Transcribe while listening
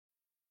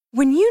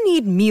When you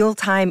need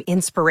mealtime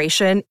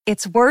inspiration,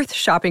 it's worth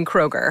shopping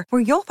Kroger,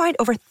 where you'll find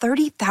over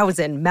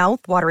 30,000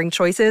 mouth-watering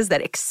choices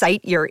that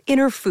excite your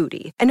inner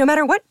foodie. And no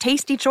matter what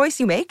tasty choice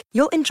you make,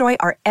 you'll enjoy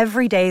our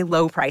everyday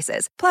low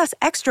prices, plus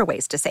extra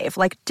ways to save,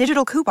 like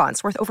digital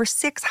coupons worth over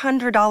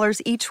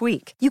 $600 each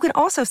week. You can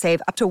also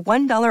save up to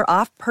 $1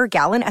 off per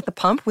gallon at the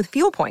pump with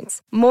fuel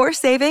points. More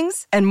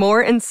savings and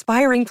more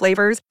inspiring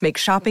flavors make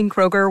shopping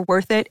Kroger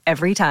worth it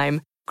every time.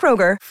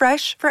 Kroger,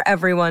 fresh for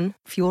everyone.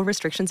 Fuel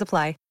restrictions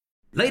apply.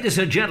 Ladies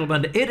and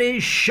gentlemen, it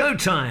is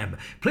showtime.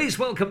 Please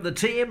welcome the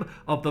team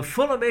of the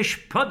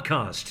Fulhamish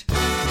podcast.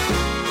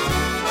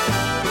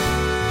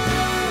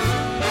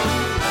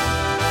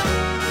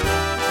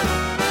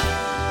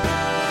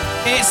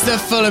 It's the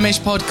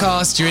Fulhamish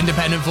podcast, your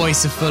independent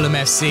voice of Fulham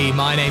FC.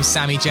 My name's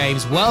Sammy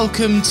James.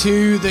 Welcome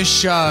to the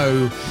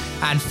show.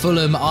 And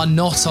Fulham are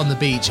not on the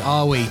beach,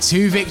 are we?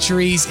 2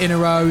 victories in a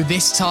row,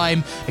 this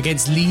time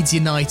against Leeds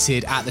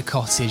United at the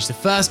Cottage. The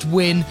first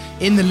win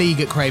in the league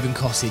at Craven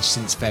Cottage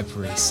since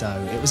February. So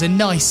it was a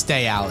nice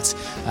day out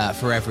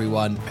for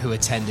everyone who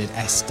attended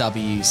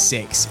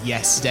SW6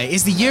 yesterday.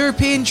 Is the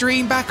European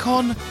dream back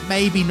on?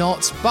 Maybe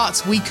not,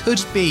 but we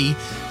could be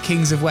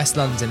Kings of West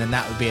London, and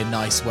that would be a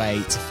nice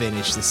way to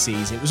finish the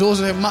season. It was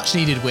also a much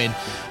needed win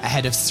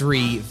ahead of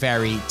 3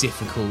 very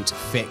difficult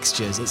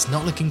fixtures. It's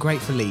not looking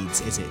great for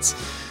Leeds, is it?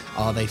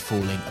 Are they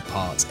falling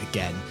apart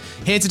again?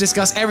 Here to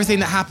discuss everything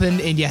that happened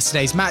in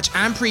yesterday's match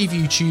and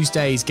preview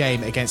Tuesday's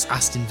game against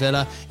Aston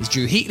Villa is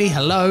Drew Heatley.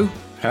 Hello.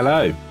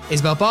 Hello.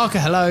 Isabel Barker.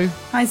 Hello.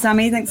 Hi,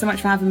 Sammy. Thanks so much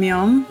for having me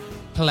on.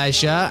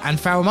 Pleasure. And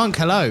Farrell Monk.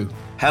 Hello.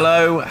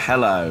 Hello.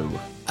 Hello.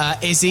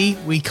 Izzy,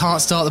 we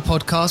can't start the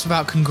podcast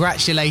without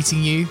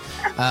congratulating you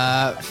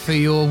for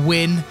your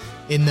win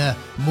in the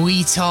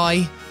Muay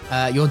Thai.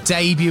 Your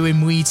debut in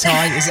Muay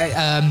Thai is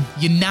a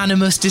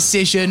unanimous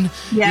decision.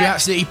 Yeah. You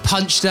absolutely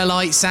punched their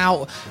lights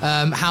out.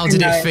 How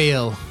did it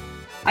feel?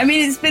 I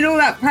mean, it's been all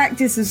that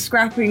practice of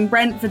scrapping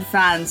Brentford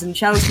fans and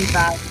Chelsea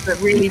fans that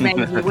really made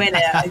me win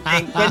it, I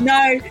think. But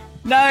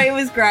no, it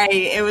was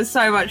great. It was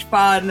so much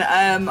fun.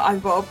 I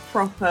got a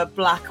proper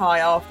black eye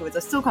afterwards. I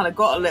still kind of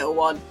got a little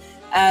one.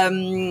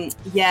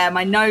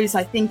 My nose,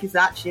 I think, is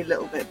actually a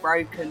little bit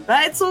broken.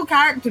 But it's all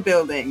character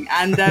building.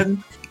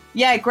 And...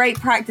 great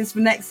practice for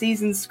next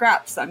season's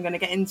scraps that I'm going to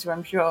get into,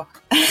 I'm sure.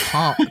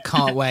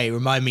 Can't wait.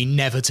 Remind me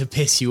never to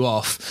piss you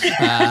off.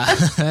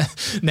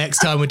 Next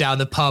time we're down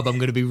the pub, I'm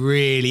going to be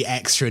really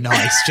extra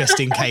nice just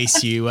in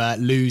case you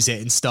lose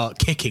it and start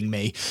kicking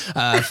me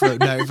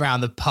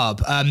around the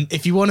pub.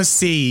 If you want to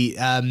see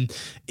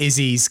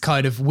Izzy's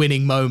kind of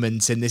winning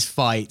moment in this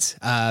fight,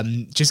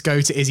 just go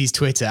to Izzy's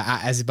Twitter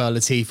at Isabel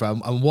Latifa.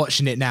 I'm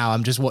watching it now.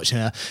 I'm just watching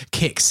her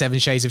kick 7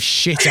 shades of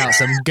shit out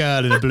some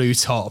girl in a blue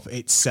top.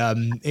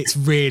 It's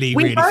really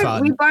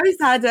fun. We both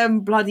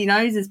had bloody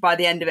noses by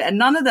the end of it, and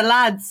none of the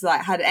lads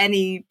had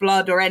any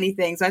blood or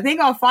anything. So I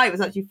think our fight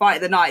was actually fight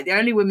of the night, the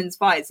only women's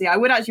fight. So yeah, I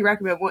would actually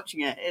recommend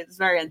watching it. It was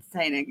very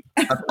entertaining.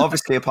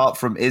 Obviously, apart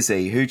from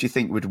Izzy, who do you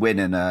think would win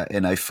in a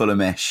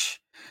Fulhamish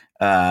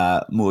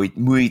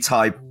Muay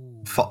Thai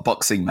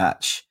boxing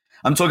match?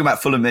 I'm talking about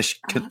Fulhamish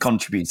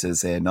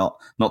contributors here, not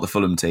the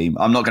Fulham team.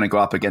 I'm not going to go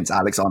up against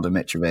Alexander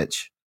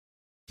Mitrovic.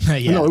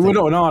 We're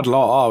not an hard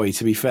lot, are we,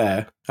 to be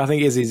fair? I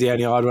think Izzy's the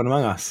only hard one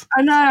among us.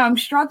 I know, I'm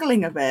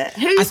struggling a bit.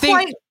 I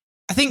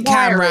think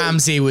Cam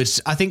Ramsey would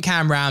fight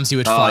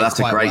quite well. That's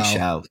a great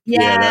shout.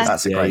 Yeah,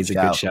 that's a great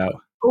shout. Good shout.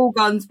 All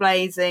guns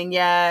blazing.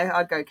 Yeah,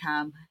 I'd go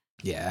Cam.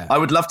 Yeah. I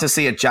would love to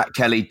see a Jack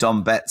Kelly,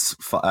 Dom Betts.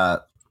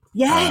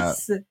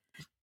 Yes.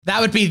 That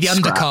would be the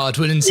undercard,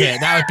 wouldn't it?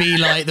 That would be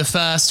like the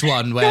first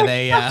one where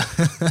they... I'm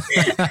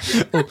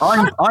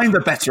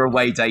the better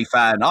away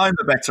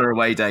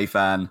day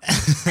fan.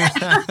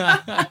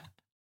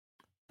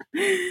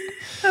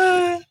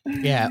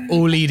 Yeah,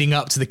 all leading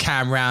up to the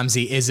Cam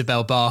Ramsey,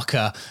 Isabel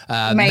Barker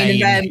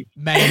main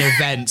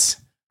event.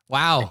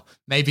 Wow,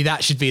 maybe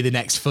that should be the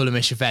next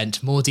Fulhamish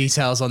event. More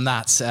details on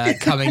that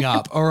coming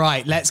up. All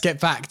right, let's get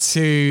back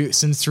to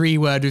some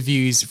 3-word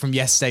reviews from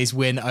yesterday's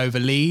win over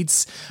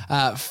Leeds.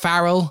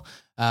 Farrell,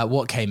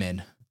 what came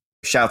in?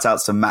 Shout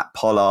outs to Matt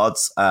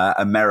Pollard's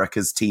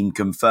America's team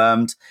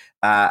confirmed.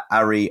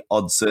 Ari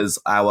Odds's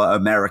Our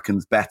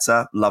Americans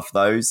Better. Love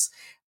those.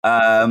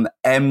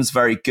 M's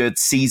very good.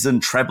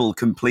 Season treble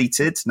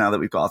completed now that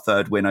we've got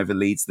our 3rd win over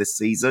Leeds this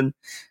season.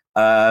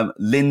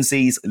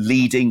 Lindsay's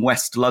Leeding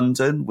West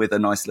London with a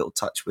nice little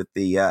touch with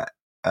the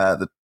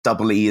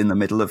double E in the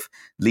middle of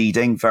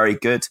Leeding. Very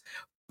good.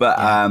 But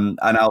and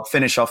I'll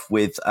finish off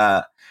with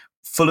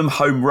Fulham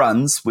home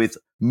runs with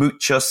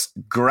Muchos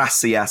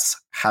Gracias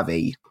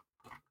Javi.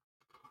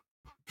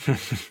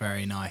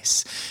 Very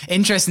nice.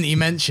 Interesting that you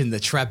mentioned the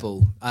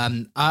treble.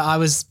 I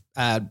was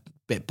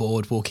bit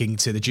bored walking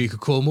to the Duke of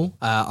Cornwall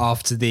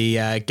after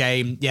the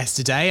game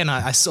yesterday, and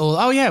I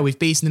saw, we've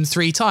beaten them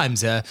 3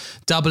 times,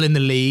 double in the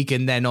league,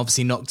 and then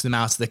obviously knocked them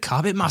out of the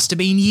cup. It must have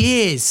been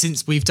years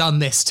since we've done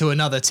this to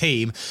another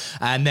team,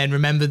 and then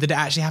remembered that it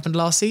actually happened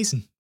last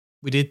season.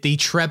 We did the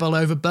treble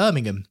over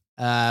Birmingham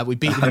We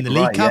beat them in the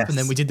League Cup, and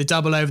then we did the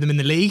double over them in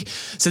the league.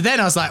 So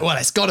then I was like, well,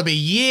 it's got to be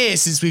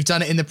years since we've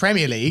done it in the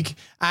Premier League.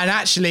 And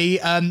actually,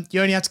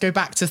 you only have to go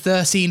back to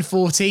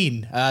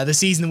 13-14. The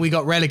season that we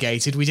got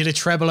relegated, we did a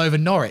treble over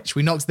Norwich.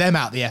 We knocked them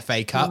out the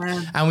FA Cup,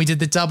 and we did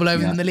the double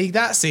over them in the league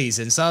that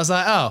season. So I was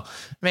like, oh,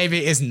 maybe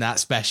it isn't that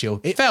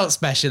special. It felt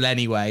special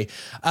anyway.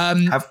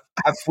 Have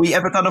we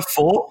ever done a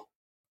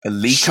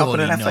League Cup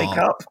and an FA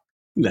Cup?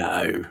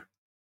 No.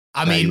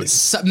 I mean,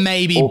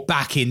 maybe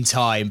back in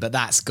time, but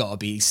that's got to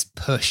be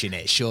pushing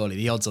it. Surely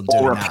the odds on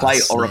doing or a that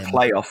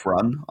playoff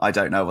run. I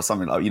don't know, or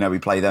something like we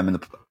play them in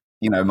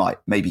the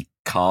maybe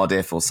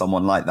Cardiff or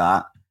someone like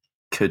that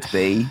could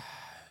be.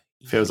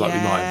 Feels like we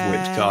might have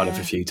whipped Cardiff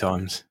a few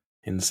times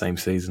in the same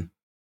season.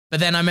 But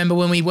then I remember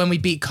when we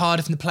beat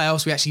Cardiff in the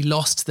playoffs, we actually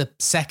lost the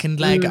second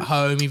leg at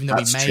home, even though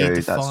we made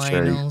the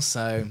final. True.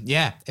 So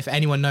yeah, if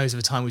anyone knows of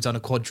a time we've done a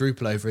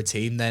quadruple over a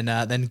team, then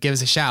give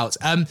us a shout.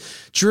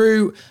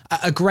 Drew,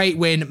 a great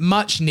win,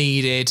 much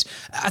needed.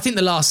 I think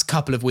the last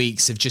couple of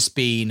weeks have just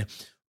been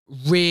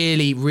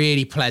really,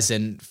 really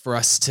pleasant for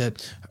us to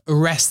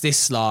arrest this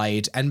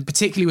slide, and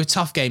particularly with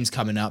tough games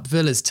coming up.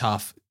 Villa's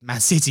tough. Man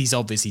City's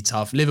obviously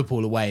tough.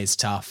 Liverpool away is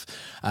tough.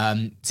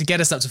 To get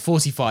us up to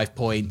 45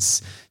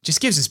 points just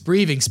gives us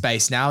breathing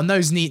space now. And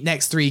those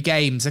next 3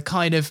 games are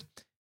kind of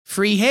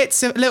free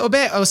hits a little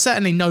bit, or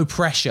certainly no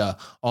pressure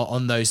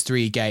on those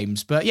 3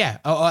 games. But yeah,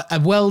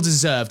 a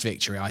well-deserved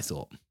victory, I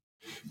thought.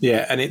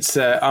 Yeah, and it's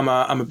I'm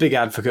a big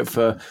advocate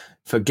for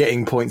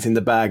getting points in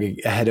the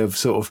bag ahead of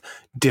sort of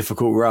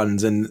difficult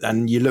runs.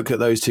 And you look at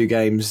those 2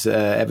 games,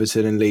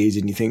 Everton and Leeds,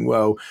 and you think,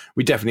 well,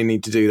 we definitely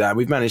need to do that.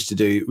 We've managed to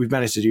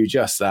do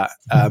just that.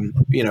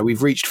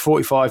 We've reached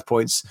 45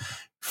 points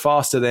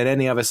faster than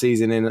any other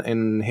season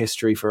in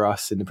history for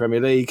us in the Premier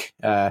League.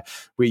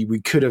 We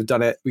could have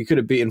done it. We could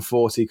have beaten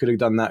 40, could have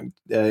done that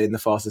in the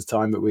fastest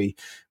time, but we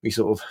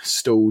sort of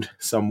stalled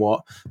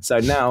somewhat. So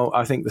now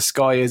I think the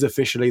sky is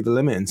officially the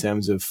limit in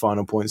terms of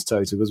final points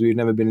total, because we've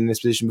never been in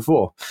this position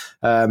before.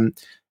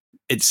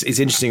 It's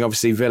interesting.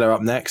 Obviously, Villa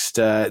up next.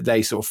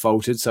 They sort of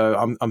faltered,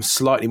 so I'm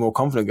slightly more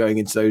confident going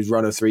into those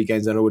run of 3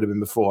 games than I would have been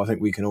before. I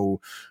think we can all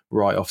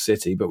write off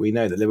City, but we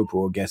know that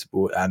Liverpool are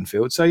gettable at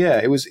Anfield. So yeah,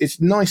 it's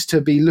nice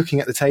to be looking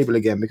at the table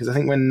again, because I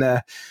think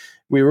when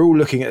we were all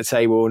looking at the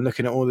table and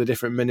looking at all the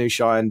different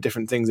minutiae and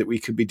different things that we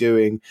could be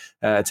doing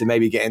to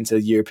maybe get into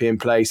European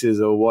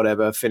places or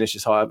whatever, finish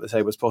as high up the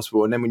table as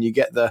possible. And then when you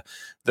get the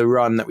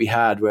run that we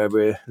had where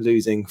we're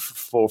losing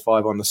 4 or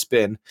 5 on the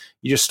spin,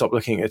 you just stop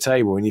looking at the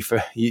table and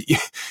you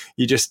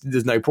just,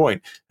 there's no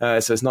point.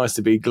 So it's nice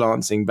to be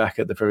glancing back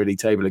at the Premier League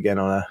table again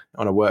on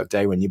a work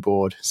day when you're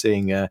bored,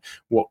 seeing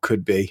what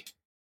could be.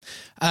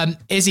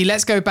 Izzy,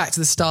 let's go back to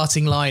the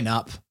starting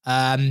lineup.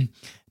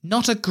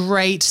 Not a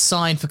great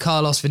sign for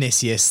Carlos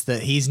Vinicius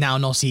that he's now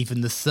not even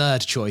the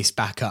 3rd choice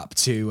back up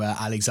to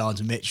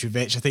Alexander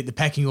Mitrovic. I think the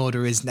pecking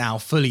order is now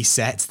fully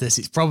set, that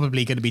it's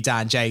probably going to be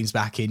Dan James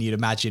back in, you'd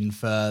imagine,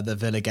 for the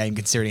Villa game,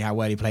 considering how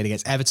well he played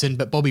against Everton.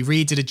 But Bobby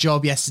Reid did a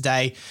job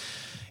yesterday.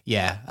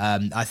 Yeah,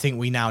 I think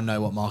we now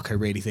know what Marco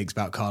really thinks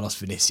about Carlos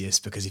Vinicius,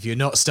 because if you're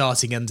not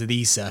starting under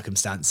these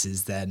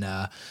circumstances, then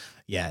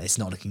it's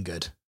not looking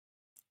good.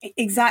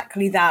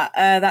 Exactly that.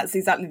 That's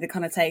exactly the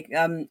kind of take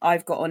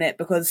I've got on it,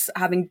 because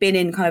having been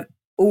in kind of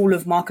all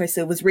of Marco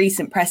Silva's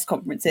recent press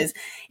conferences,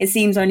 it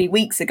seems only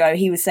weeks ago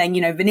he was saying,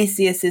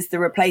 Vinicius is the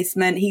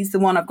replacement. He's the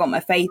one I've got my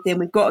faith in.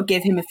 We've got to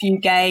give him a few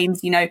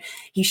games.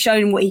 He's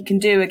shown what he can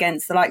do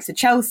against the likes of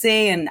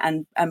Chelsea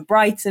and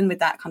Brighton with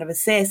that kind of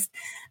assist.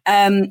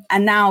 And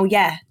now,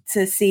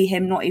 to see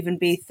him not even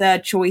be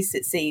 3rd choice,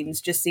 it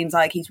just seems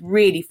like he's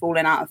really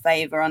fallen out of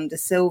favour under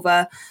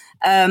Silva.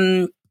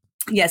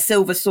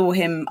 Silva saw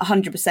him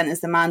 100%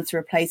 as the man to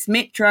replace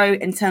Mitro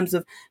in terms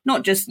of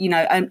not just,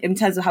 in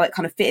terms of how it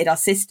kind of fitted our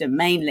system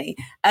mainly.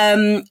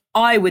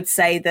 I would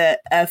say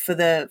that for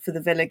the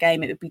Villa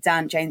game, it would be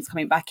Dan James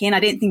coming back in. I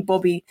didn't think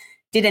Bobby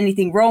did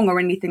anything wrong or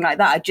anything like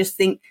that. I just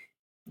think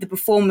the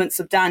performance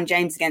of Dan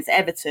James against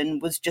Everton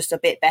was just a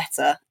bit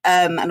better.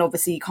 And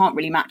obviously you can't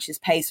really match his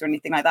pace or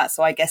anything like that.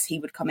 So I guess he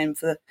would come in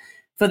for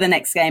the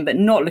next game, but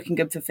not looking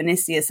good for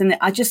Vinicius. And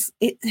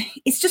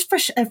it's just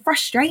a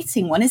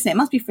frustrating one, isn't it? It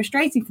must be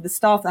frustrating for the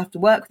staff that have to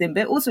work with him,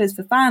 but it also is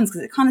for fans,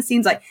 because it kind of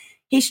seems like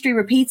history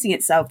repeating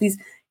itself. These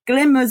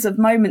glimmers of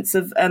moments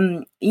of,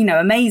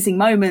 amazing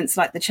moments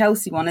like the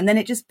Chelsea one, and then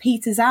it just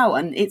peters out,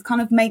 and it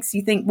kind of makes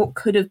you think what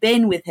could have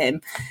been with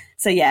him.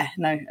 So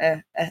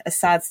a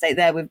sad state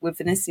there with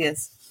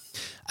Vinicius.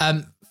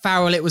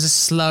 Farrell, it was a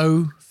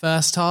slow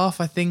first half,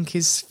 I think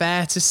is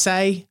fair to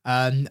say.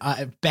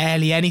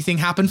 Barely anything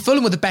happened.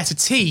 Fulham were the better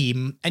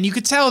team, and you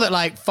could tell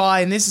that,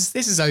 fine, this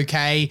is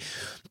okay.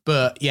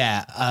 But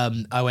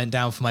I went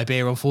down for my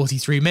beer on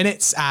 43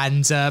 minutes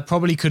and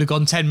probably could have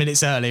gone 10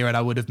 minutes earlier and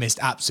I would have missed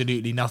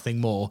absolutely nothing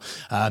more.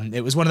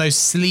 It was one of those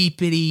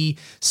sleepy,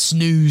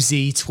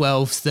 snoozy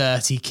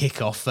 12:30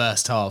 kickoff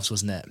first halves,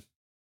 wasn't it?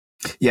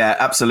 Yeah,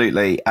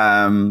 absolutely.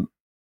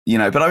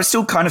 But I was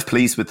still kind of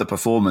pleased with the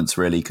performance,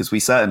 really, because we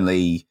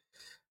certainly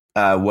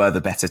were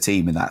the better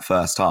team in that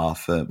first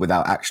half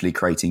without actually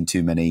creating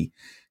too many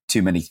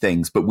too many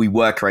things, but we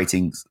were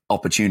creating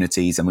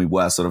opportunities and we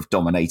were sort of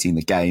dominating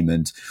the game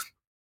and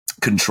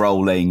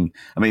controlling.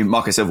 I mean,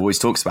 Marco Silva always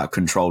talks about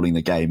controlling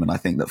the game, and I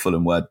think that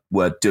Fulham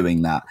were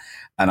doing that.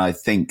 And I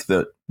think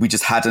that we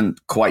just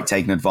hadn't quite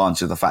taken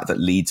advantage of the fact that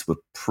Leeds were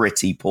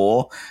pretty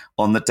poor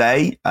on the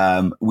day.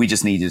 We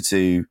just needed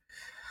to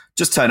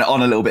just turn it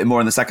on a little bit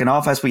more in the second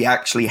half, as we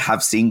actually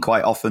have seen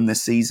quite often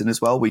this season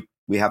as well.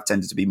 We have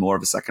tended to be more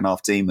of a second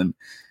half team, and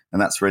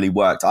that's really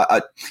worked.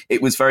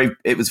 It was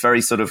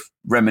very sort of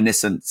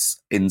reminiscent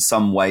in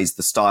some ways,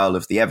 the style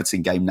of the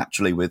Everton game,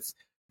 naturally with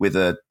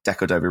a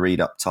Deco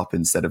Dovey-Reid up top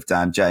instead of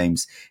Dan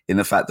James, in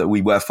the fact that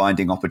we were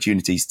finding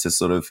opportunities to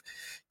sort of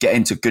get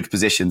into good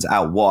positions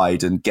out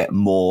wide and get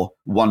more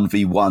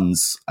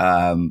 1v1s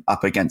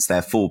up against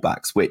their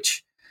fullbacks,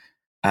 which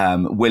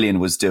Willian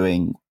was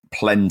doing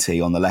plenty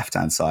on the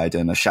left-hand side,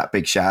 and a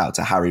big shout out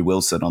to Harry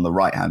Wilson on the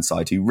right-hand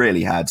side, who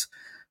really had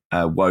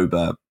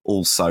Woba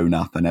all sewn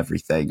up and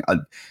everything. A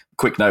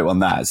quick note on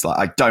that is, like,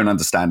 I don't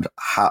understand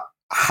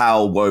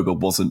how Woba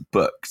wasn't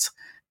booked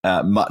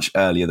much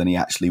earlier than he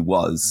actually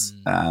was,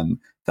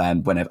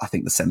 than whenever, I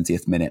think the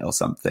 70th minute or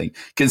something,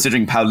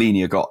 considering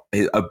Paulinho got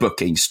a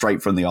booking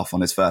straight from the off on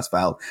his first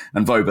foul,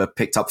 and Woba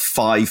picked up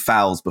 5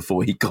 fouls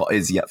before he got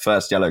his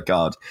first yellow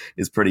card,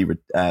 is pretty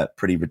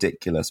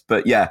ridiculous.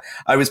 But yeah,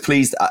 I was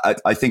pleased.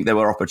 I think there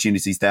were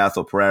opportunities there. I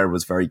thought Pereira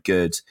was very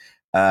good.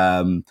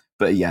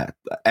 But yeah,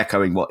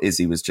 echoing what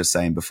Izzy was just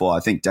saying before,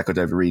 I think Deco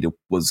Dovey-Reid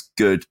was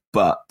good,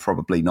 but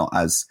probably not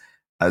as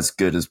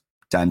good as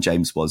Dan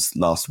James was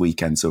last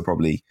weekend. So we'll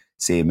probably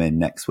see him in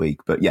next week.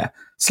 But yeah,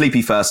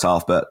 sleepy first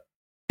half, but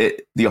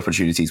the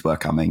opportunities were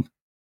coming.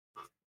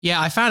 Yeah,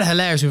 I found it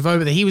hilarious with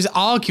Woba that he was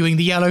arguing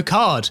the yellow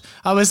card.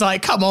 I was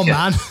like, come on,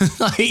 man.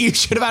 Like, you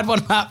should have had one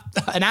about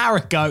an hour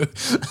ago.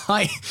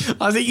 I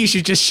think you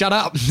should just shut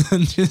up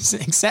and just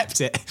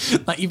accept it.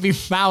 Like, you've been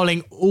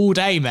fouling all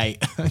day,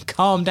 mate.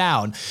 Calm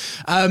down.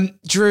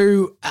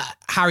 Drew,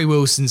 Harry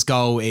Wilson's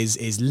goal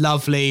is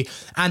lovely.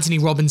 Anthony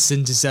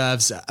Robinson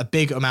deserves a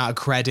big amount of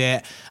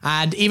credit.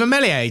 And even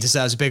Meslier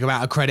deserves a big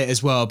amount of credit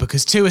as well,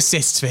 because 2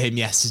 assists for him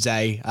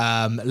yesterday.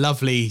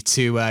 Lovely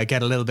to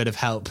get a little bit of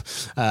help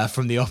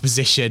from the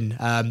opposition.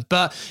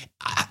 But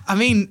I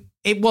mean,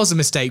 it was a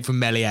mistake from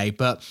Meslier,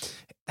 but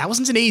that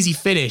wasn't an easy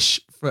finish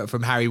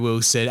from Harry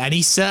Wilson. And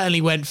he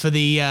certainly went for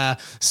the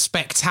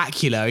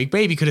spectacular. He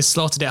maybe could have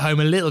slotted it home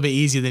a little bit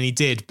easier than he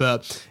did,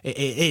 but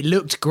it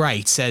looked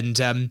great.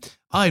 And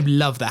I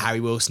love that Harry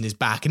Wilson is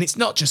back. And it's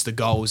not just the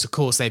goals. Of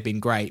course, they've been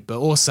great, but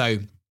also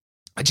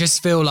I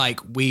just feel like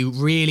we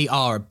really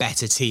are a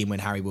better team when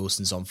Harry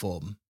Wilson's on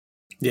form.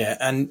 Yeah,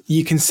 and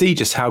you can see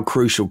just how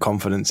crucial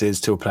confidence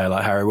is to a player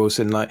like Harry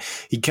Wilson. Like,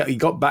 he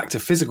got back to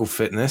physical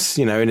fitness,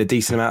 in a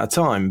decent amount of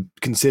time,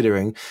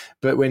 considering.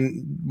 But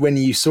when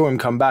you saw him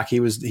come back, he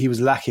was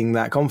lacking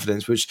that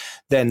confidence, which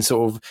then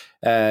sort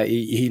of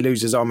he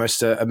loses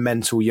almost a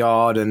mental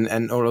yard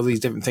and all of these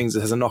different things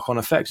that has a knock-on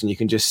effect, and you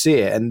can just see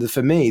it. And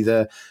for me,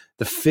 the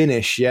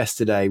finish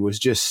yesterday was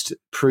just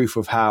proof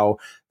of how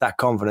that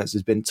confidence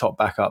has been topped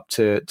back up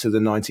to the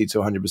 90 to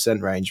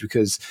 100% range,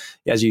 because,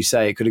 as you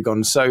say, it could have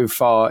gone so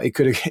far.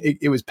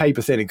 It was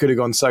paper thin. It could have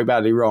gone so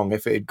badly wrong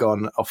if it had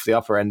gone off the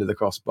upper end of the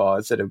crossbar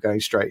instead of going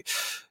straight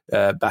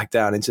back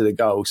down into the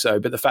goal. So,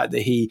 but the fact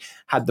that he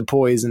had the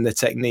poise and the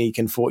technique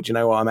and thought, you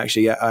know what,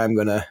 I am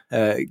going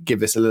to give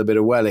this a little bit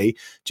of welly,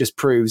 just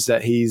proves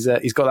that he's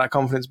got that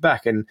confidence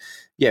back. And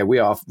yeah, we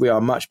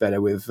are much better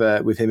with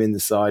him in the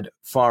side,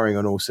 firing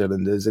on all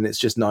cylinders, and it's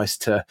just nice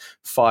to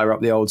fire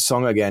up the old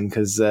song again,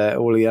 because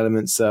all the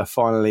elements are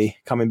finally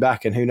coming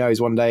back, and who knows,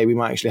 one day we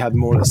might actually have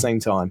them all at the same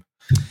time.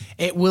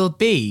 It will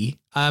be,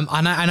 and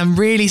I'm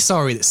really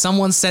sorry that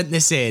someone sent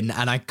this in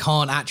and I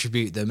can't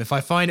attribute them. If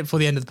I find it before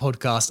the end of the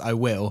podcast, I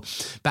will.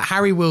 But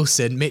Harry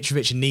Wilson,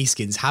 Mitrovic and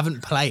Neeskens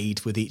haven't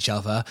played with each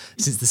other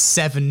since the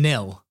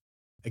 7-0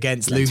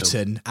 against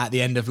Luton at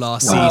the end of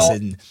last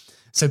season.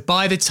 So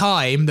by the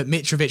time that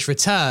Mitrovic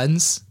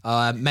returns,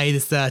 May the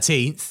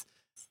 13th,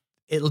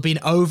 it'll have been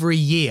over a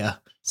year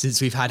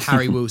since we've had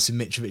Harry Wilson,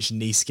 Mitrovic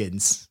and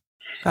Neeskens.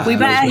 We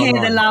better hear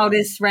the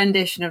loudest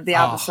rendition of the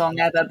ABBA song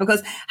ever,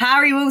 because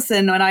Harry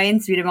Wilson, when I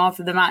interviewed him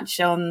after the match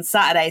on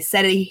Saturday,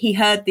 said he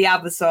heard the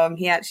ABBA song.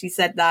 He actually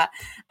said that,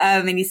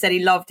 and he said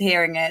he loved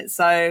hearing it.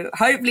 So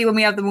hopefully when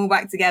we have them all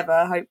back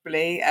together,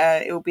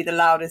 it will be the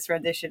loudest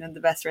rendition and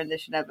the best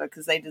rendition ever,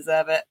 because they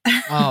deserve it.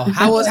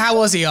 How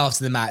was he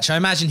after the match? I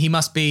imagine he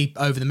must be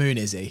over the moon,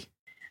 is he?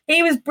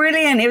 He was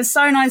brilliant. It was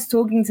so nice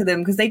talking to them,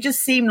 because they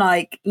just seem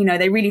like,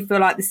 they really feel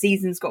like the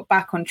season's got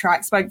back on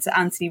track. Spoke to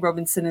Anthony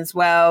Robinson as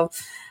well.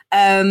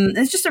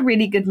 It's just a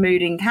really good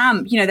mood in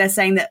camp. They're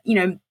saying that,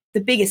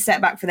 the biggest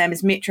setback for them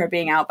is Mitro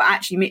being out, but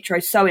actually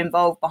Mitro's so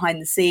involved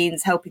behind the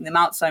scenes, helping them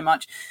out so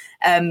much,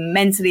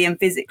 mentally and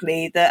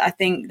physically, that I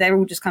think they're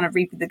all just kind of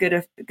reaping the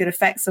good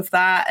effects of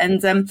that.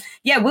 And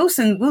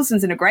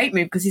Wilson's in a great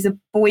mood because he's a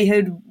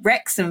boyhood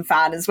Wrexham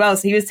fan as well.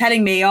 So he was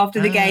telling me after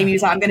the game, he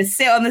was like, I'm going to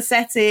sit on the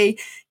settee,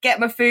 get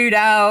my food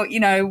out,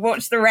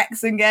 watch the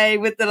Wrexham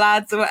game with the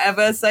lads or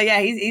whatever. So yeah,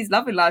 he's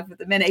loving life at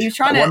the minute. He was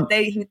trying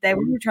they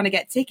were trying to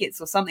get tickets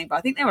or something, but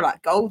I think they were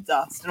like gold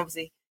dust, and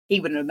obviously he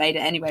wouldn't have made it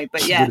anyway.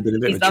 But yeah,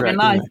 he's loving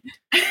life.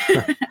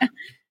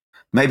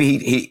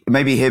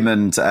 Maybe him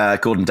and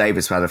Gordon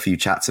Davis had a few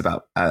chats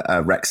about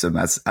Wrexham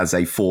as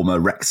a former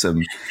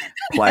Wrexham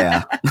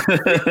player.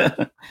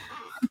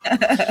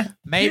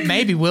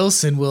 Maybe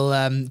Wilson will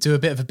do a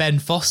bit of a Ben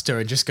Foster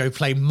and just go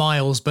play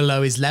miles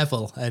below his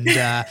level and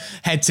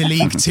head to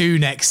League Two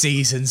next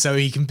season, so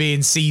he can be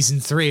in season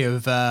 3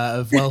 of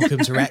Welcome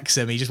to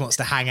Wrexham. He just wants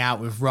to hang out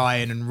with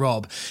Ryan and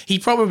Rob. He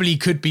probably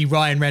could be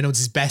Ryan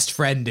Reynolds' best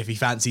friend if he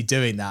fancied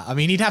doing that. I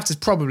mean, he'd have to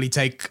probably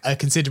take a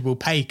considerable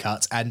pay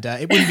cut, and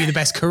it wouldn't be the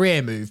best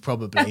career move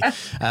probably,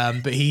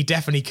 but he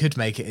definitely could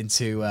make it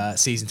into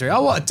season 3.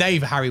 Oh, what a day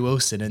for Harry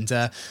Wilson, and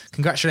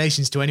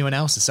congratulations to anyone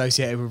else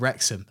associated with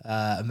Wrexham.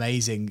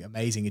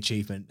 Amazing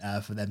achievement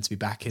for them to be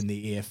back in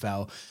the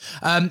EFL.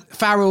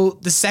 Farrell,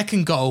 the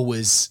second goal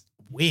was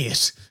weird.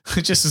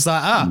 It just was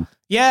like,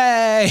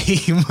 yay!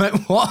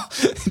 What?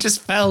 It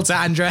just fell to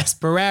Andres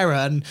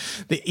Pereira, and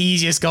the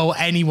easiest goal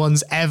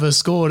anyone's ever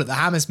scored at the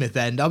Hammersmith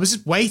end. I was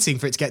just waiting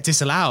for it to get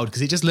disallowed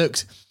because it just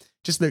looked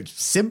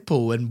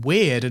simple and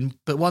weird.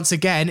 But once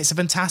again, it's a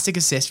fantastic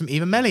assist from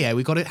Ivan Meslier.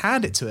 We got to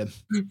hand it to him.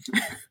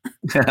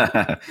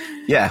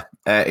 Yeah,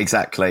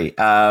 exactly.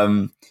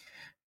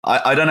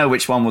 I don't know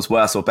which one was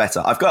worse or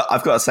better. I've got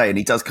to say, and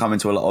he does come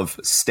into a lot of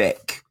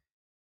stick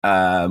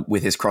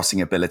with his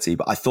crossing ability,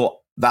 but I thought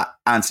that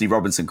Anthony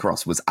Robinson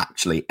cross was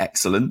actually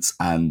excellent,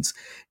 and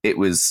it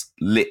was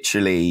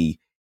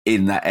literally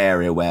in that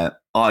area where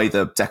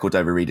either Deco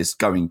Dover-Reid is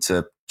going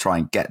to try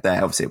and get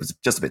there. Obviously, it was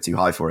just a bit too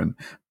high for him,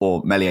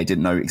 or Meslier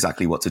didn't know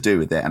exactly what to do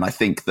with it. And I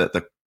think that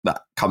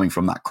that coming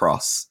from that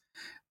cross,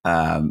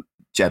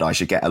 Jedi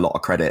should get a lot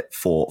of credit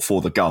for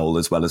the goal,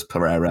 as well as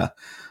Pereira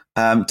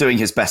doing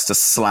his best to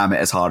slam it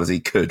as hard as he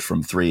could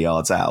from 3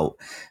 yards out.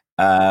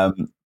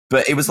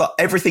 But it was like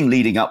everything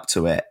leading up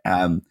to it.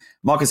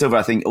 Marcus Silva,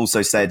 I think,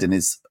 also said in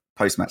his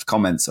post-match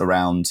comments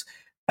around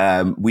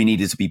we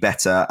needed to be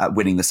better at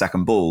winning the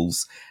second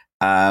balls.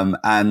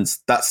 And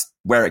that's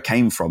where it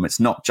came from. It's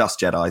not just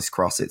Jedi's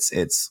cross. It's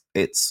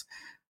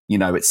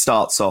it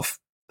starts off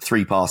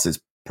 3 passes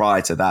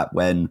prior to that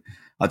when,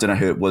 I don't know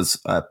who it was,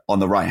 on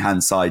the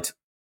right-hand side,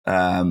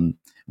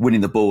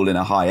 winning the ball in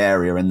a high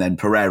area, and then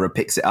Pereira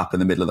picks it up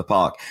in the middle of the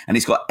park, and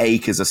he's got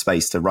acres of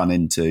space to run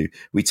into.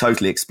 We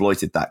totally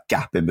exploited that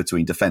gap in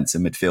between defence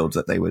and midfield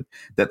that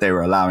they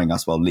were allowing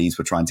us while Leeds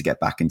were trying to get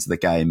back into the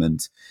game.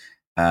 And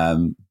I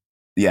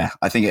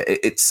think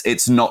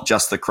it's not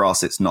just the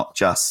cross, it's not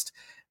just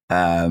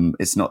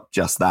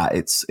that,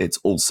 it's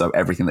also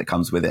everything that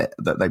comes with it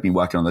that they've been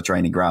working on the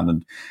training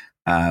ground.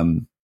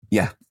 And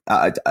it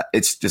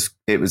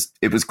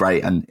was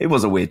great, and it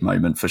was a weird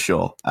moment for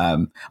sure.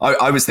 I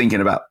was thinking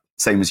about,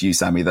 same as you,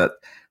 Sammy, that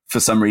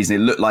for some reason it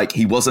looked like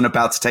he wasn't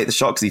about to take the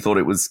shot because he thought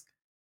it was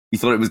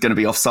going to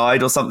be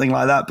offside or something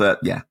like that. But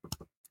yeah,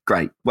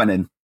 great, went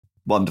in,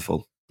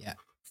 wonderful. Yeah.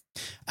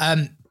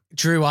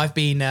 Drew, I've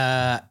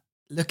been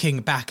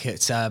looking back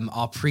at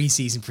our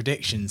pre-season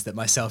predictions that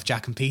myself,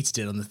 Jack and Peter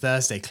did on the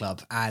Thursday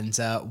Club, and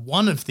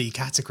one of the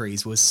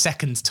categories was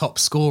second top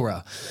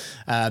scorer.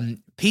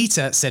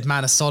 Peter said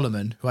Manor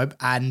Solomon,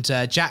 and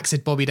Jack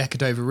said Bobby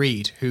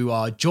Decker-Dover-Reid, who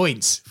are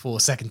joints for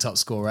second top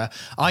scorer.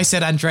 I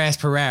said Andreas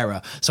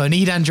Pereira, so I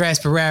need Andreas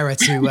Pereira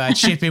to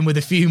chip in with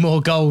a few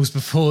more goals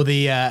before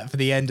the for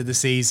the end of the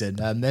season.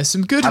 There's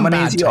some good and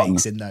bad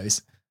takes in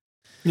those.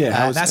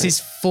 Yeah, that's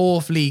his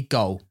 4th league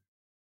goal.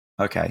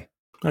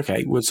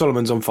 Okay, well,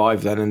 Solomon's on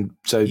 5 then, and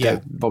so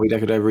Bobby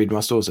Decker-Dover-Reid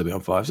must also be on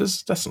 5. So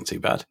that's not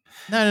too bad.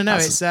 No.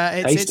 It's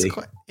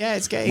quite,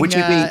 it's getting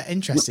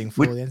interesting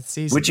for the end of the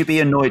season. Would you be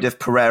annoyed if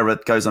Pereira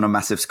goes on a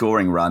massive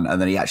scoring run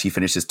and then he actually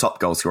finishes top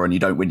goal scorer and you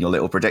don't win your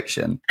little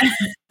prediction?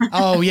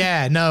 Oh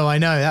yeah, no, I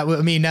know that.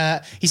 I mean,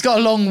 he's got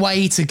a long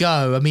way to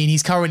go. I mean,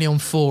 he's currently on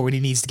 4 and he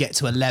needs to get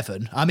to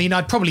 11. I mean,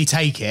 I'd probably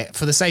take it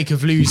for the sake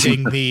of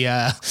losing the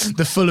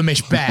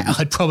Fulhamish bet.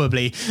 I'd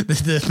probably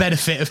the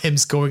benefit of him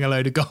scoring a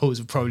load of goals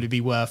would probably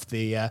be worth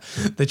the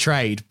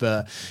trade.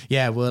 But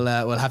yeah, we'll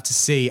have to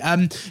see.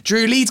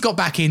 Drew, Leeds got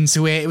back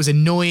into it. It was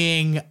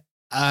annoying.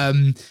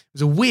 It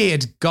was a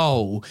weird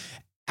goal,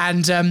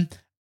 and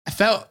I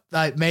felt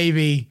like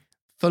maybe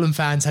Fulham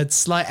fans had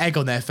slight egg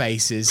on their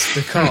faces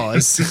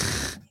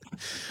because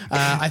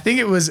I think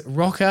it was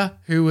Rocker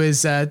who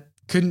was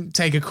couldn't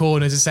take a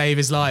corner to save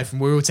his life,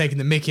 and we were all taking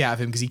the mickey out of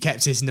him because he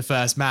kept hitting the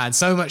first man.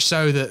 So much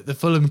so that the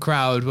Fulham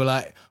crowd were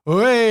like,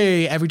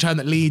 "Oi!" every time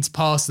that Leeds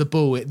passed the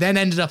ball. It then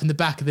ended up in the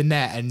back of the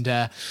net, and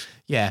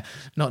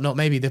not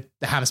maybe the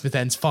Hammersmith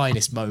end's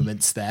finest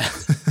moments there.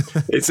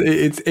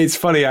 It's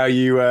funny how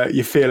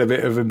you feel a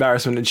bit of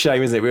embarrassment and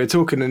shame, isn't it? We were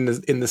talking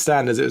in the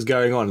stand as it was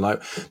going on,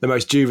 like the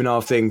most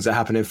juvenile things that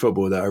happen in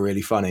football that are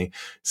really funny.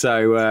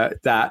 So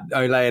that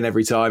O'Laying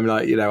every time,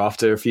 like, you know,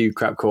 after a few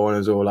crap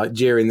corners, or like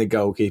jeering the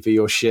goalkeeper,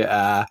 "You're shit."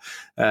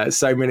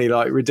 So many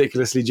like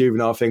ridiculously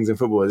juvenile things in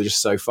football. They're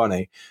just so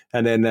funny.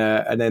 And then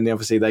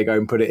obviously they go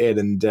and put it in,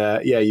 and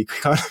you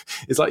kind of,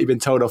 it's like you've been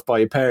told off by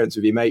your parents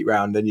with your mate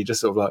round, and you're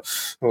just sort of like,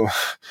 oh,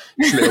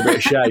 just a little bit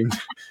ashamed.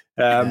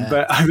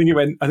 But I think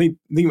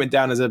it went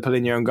down as a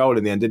Paulinho own goal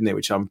in the end, didn't it?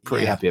 Which I'm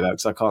pretty happy about,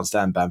 because I can't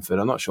stand Bamford.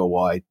 I'm not sure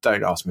why.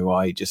 Don't ask me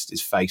why.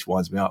 His face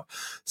winds me up.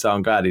 So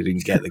I'm glad he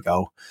didn't get the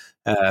goal.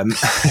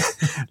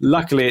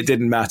 Luckily, it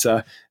didn't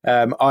matter.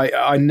 There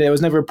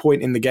was never a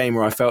point in the game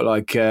where I felt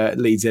like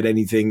Leeds had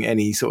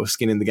any sort of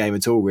skin in the game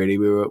at all. Really,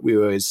 we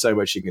were so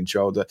much in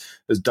control, that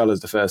as dull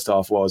as the first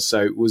half was.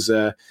 So it was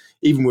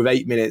even with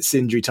 8 minutes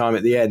injury time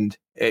at the end,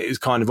 it was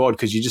kind of odd,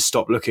 because you just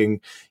stop looking.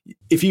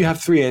 If you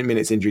have 3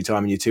 minutes injury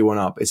time and you're 2-1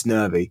 up, it's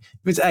nervy.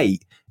 If it's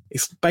 8,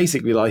 it's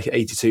basically like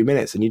 82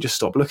 minutes, and you just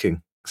stop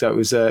looking. So it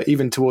was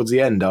even towards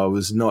the end, I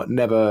was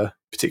never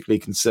particularly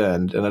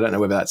concerned, and I don't know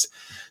whether that's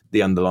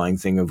the underlying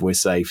thing of we're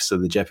safe, so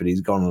the jeopardy's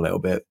gone a little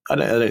bit. I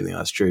don't think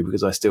that's true,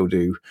 because I still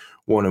do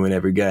want to win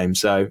every game.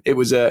 So it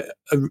was a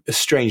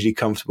strangely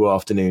comfortable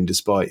afternoon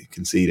despite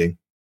conceding.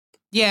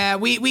 Yeah,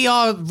 we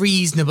are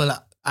reasonable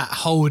at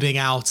holding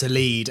out a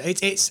lead.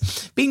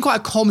 It's been quite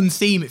a common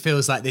theme, it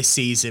feels like, this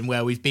season,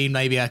 where we've been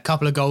maybe a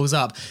couple of goals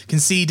up,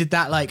 conceded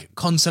that like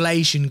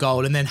consolation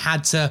goal, and then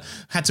had to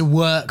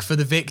work for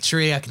the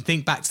victory. I can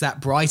think back to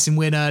that Brighton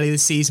win earlier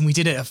this season. We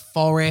did it at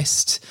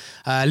Forest.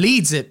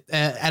 Leeds at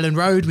Ellen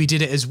Road, we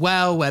did it as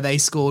well, where they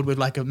scored with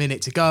like a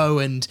minute to go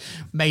and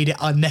made it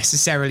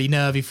unnecessarily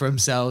nervy for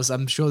themselves.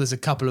 I'm sure there's a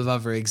couple of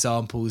other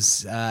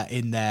examples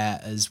in there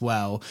as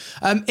well.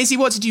 Izzy,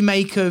 what did you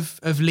make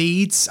of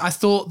Leeds? I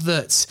thought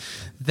that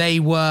they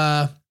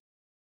were...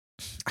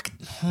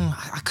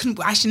 I couldn't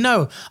actually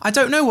know. I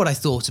don't know what I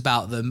thought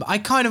about them. I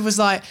kind of was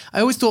like,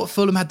 I always thought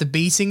Fulham had the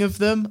beating of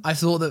them. I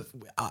thought that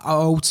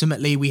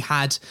ultimately we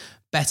had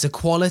better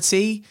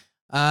quality.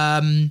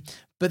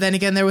 But then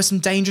again, there were some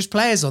dangerous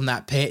players on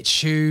that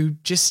pitch who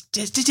just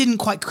didn't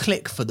quite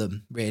click for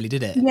them, really,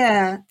 did it?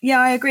 Yeah,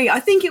 I agree. I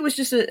think it was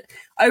just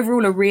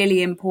overall a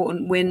really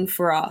important win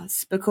for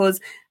us, because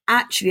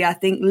actually I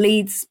think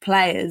Leeds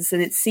players,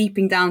 and it's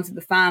seeping down to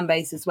the fan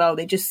base as well,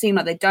 they just seem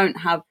like they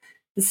don't have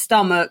the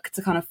stomach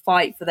to kind of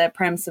fight for their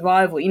Prem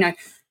survival. You know,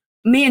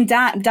 me and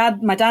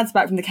my dad's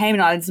back from the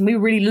Cayman Islands, and we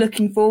were really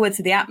looking forward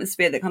to the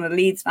atmosphere that kind of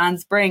Leeds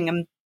fans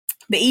bring.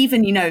 But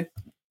even, you know,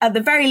 at the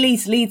very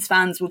least, Leeds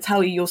fans will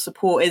tell you your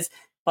support is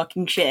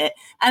fucking shit.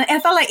 And I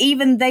felt like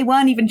even they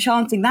weren't even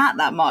chanting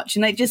that much.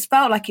 And it just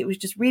felt like it was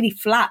just really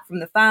flat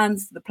from the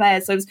fans to the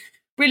players. So it was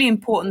really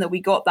important that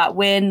we got that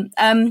win.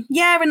 And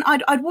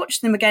I'd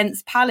watched them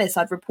against Palace.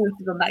 I'd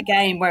reported on that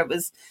game where it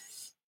was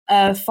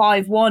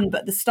 5-1.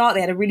 But at the start,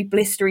 they had a really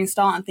blistering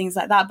start and things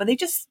like that. But they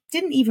just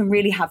didn't even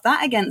really have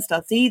that against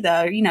us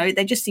either. You know,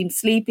 they just seemed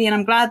sleepy. And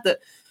I'm glad that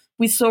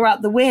we saw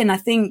out the win. I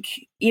think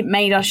it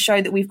made us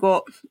show that we've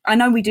got, I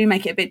know we do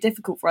make it a bit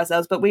difficult for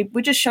ourselves, but we're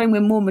just showing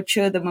we're more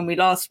mature than when we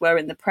last were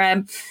in the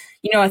Prem.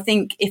 You know, I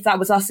think if that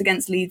was us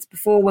against Leeds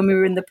before when we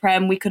were in the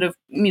Prem, we could have,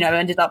 you know,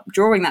 ended up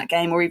drawing that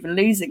game or even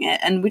losing it.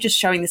 And we're just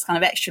showing this kind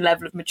of extra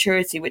level of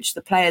maturity, which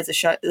the players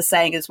are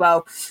saying as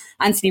well.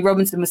 Anthony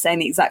Robinson was saying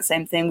the exact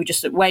same thing. We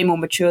just look way more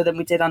mature than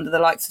we did under the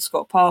likes of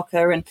Scott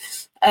Parker. And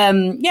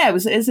it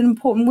was an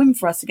important win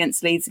for us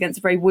against Leeds, against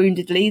a very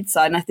wounded Leeds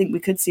side. And I think we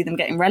could see them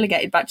getting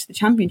relegated back to the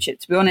Championship,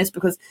 to be honest,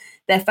 because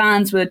their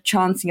fans were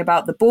chanting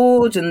about the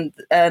board and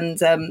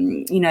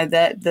you know,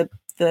 the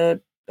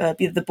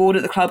board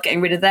at the club,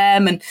 getting rid of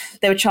them, and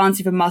they were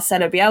chanting for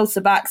Marcelo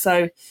Bielsa back.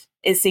 So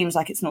it seems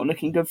like it's not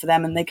looking good for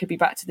them, and they could be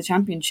back to the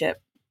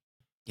Championship.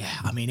 Yeah,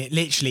 I mean, it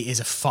literally is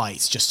a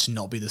fight just to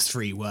not be the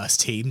three worst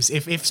teams.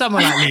 If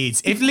someone like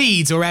Leeds, if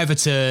Leeds or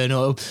Everton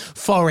or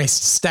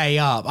Forest stay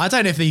up, I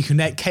don't know if you can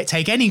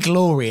take any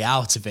glory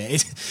out of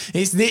it.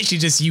 It's literally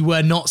just you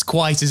were not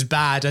quite as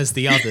bad as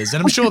the others.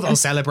 And I'm sure they'll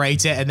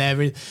celebrate it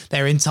and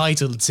they're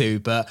entitled to.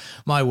 But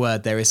my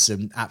word, there is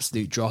some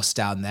absolute dross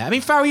down there. I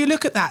mean, Farrell, you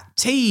look at that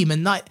team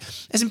and like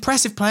there's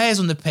impressive players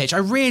on the pitch. I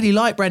really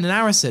like Brendan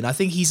Harrison. I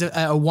think he's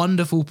a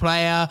wonderful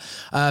player.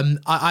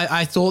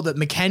 I thought that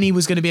McKennie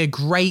was going to be a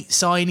great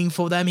signing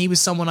for them. He was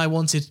someone I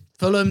wanted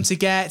Fulham to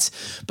get.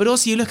 But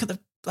also you look at the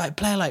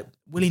player like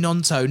Willy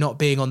Gnonto not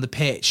being on the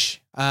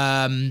pitch,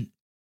 Sinisterra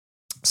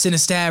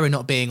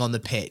not being on the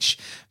pitch.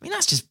 I mean,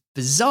 that's just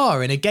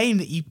bizarre in a game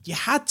that you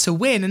had to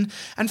win.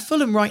 And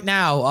Fulham right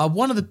now are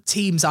one of the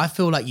teams I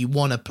feel like you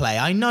want to play.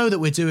 I know that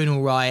we're doing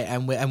all right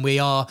and we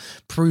are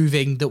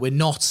proving that we're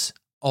not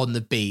on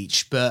the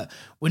beach, but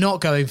we're not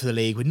going for the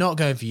league, we're not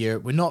going for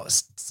Europe, we're not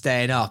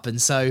staying up.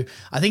 And so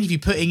I think if you're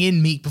putting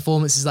in meek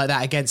performances like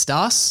that against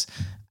us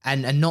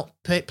and not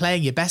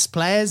playing your best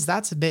players,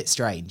 that's a bit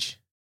strange.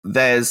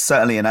 There's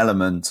certainly an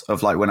element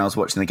of like when I was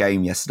watching the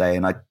game yesterday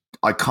and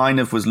I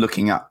kind of was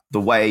looking at the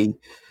way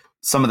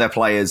some of their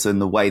players and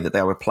the way that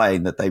they were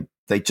playing, that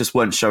they just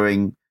weren't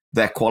showing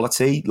their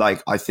quality.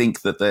 Like, I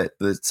think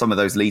that some of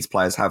those Leeds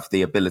players have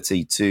the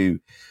ability to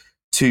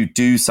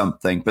do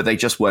something, but they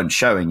just weren't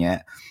showing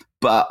it.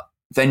 But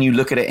then you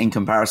look at it in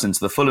comparison to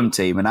the Fulham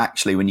team, and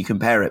actually when you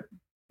compare it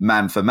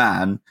man for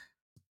man,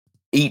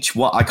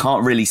 I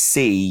can't really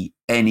see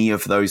any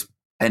of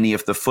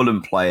the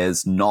Fulham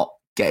players not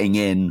getting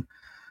in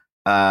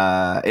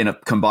a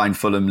combined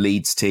Fulham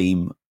Leeds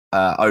team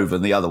over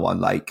the other one.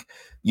 Like,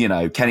 you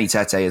know, Kenny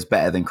Tete is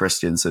better than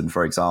Christensen,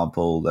 for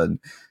example, and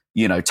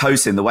you know,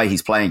 Tosin, the way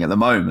he's playing at the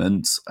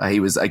moment, he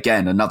was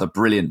again another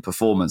brilliant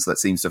performance that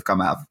seems to have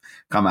come out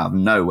of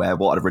nowhere.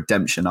 What a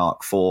redemption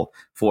arc for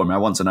him. I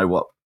want to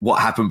know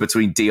what happened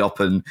between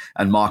Diop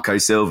and Marco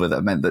Silva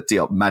that meant that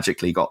Diop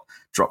magically got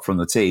dropped from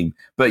the team.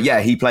 But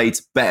yeah, he played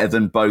better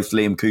than both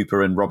Liam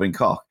Cooper and Robin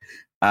Koch.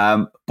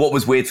 What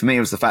was weird for me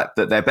was the fact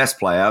that their best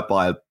player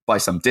by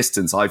some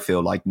distance, I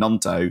feel like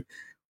Nonto,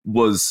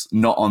 was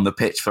not on the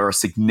pitch for a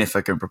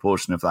significant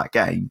proportion of that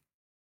game.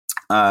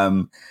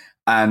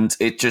 And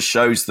it just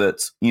shows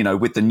that, you know,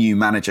 with the new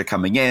manager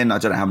coming in, I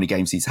don't know how many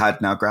games he's had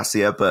now,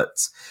 Gracia, but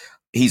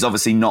he's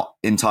obviously not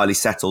entirely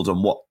settled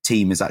on what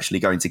team is actually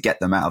going to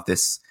get them out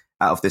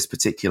of this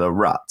particular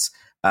rut.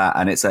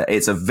 And it's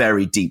a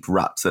very deep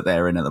rut that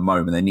they're in at the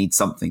moment. They need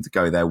something to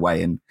go their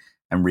way and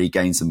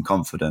regain some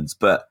confidence.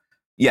 But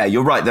yeah,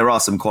 you're right. There are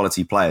some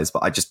quality players,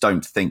 but I just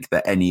don't think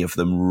that any of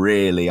them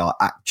really are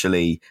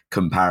actually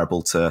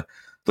comparable to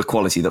the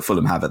quality that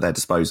Fulham have at their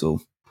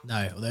disposal.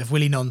 No, although if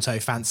Willie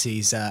Nonto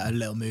fancies a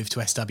little move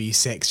to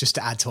SW6 just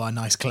to add to our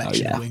nice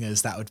collection of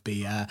wingers, that'd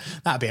be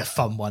a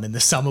fun one in the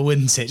summer,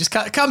 wouldn't it? Just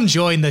come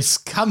join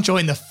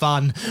the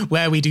fun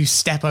where we do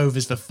step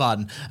overs for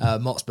fun.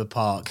 Motspur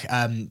Park.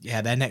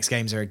 Their next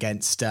games are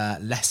against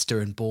Leicester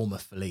and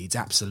Bournemouth for Leeds.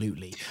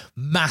 Absolutely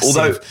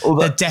massive.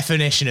 Although the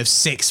definition of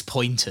 6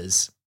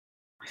 pointers.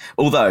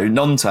 Although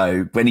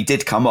Nonto, when he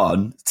did come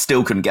on,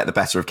 still couldn't get the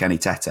better of Kenny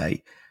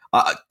Tete.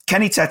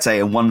 Kenny Tete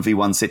in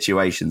 1v1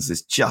 situations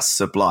is just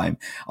sublime.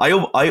 I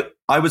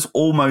was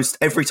almost,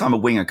 every time a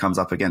winger comes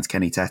up against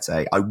Kenny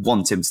Tete, I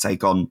want him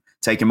to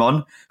take him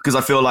on, because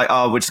I feel like,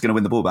 we're just going to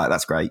win the ball back.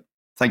 That's great.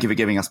 Thank you for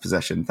giving us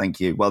possession. Thank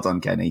you. Well done,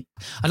 Kenny.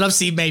 I'd love to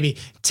see maybe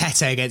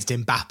Tete against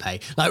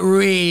Mbappe. Like,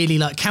 really,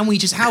 like,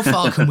 how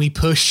far can we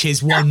push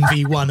his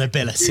 1v1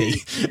 ability?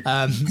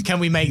 Can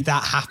we make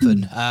that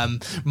happen?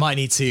 Might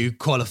need to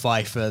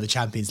qualify for the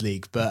Champions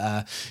League.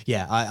 But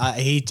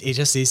he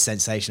just is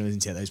sensational,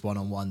 isn't he, at those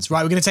one-on-ones.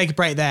 Right, we're going to take a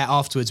break there.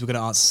 Afterwards, we're going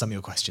to answer some of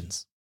your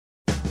questions.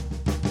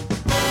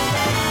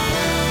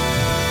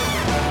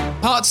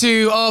 Part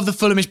 2 of the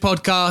Fulhamish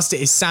podcast.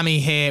 It is Sammy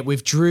here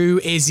with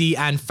Drew, Izzy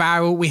and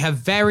Farrell. We have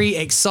very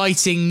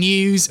exciting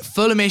news.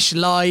 Fulhamish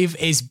Live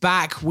is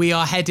back. We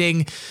are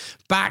heading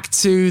back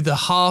to the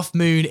Half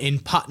Moon in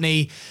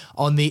Putney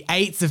on the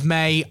 8th of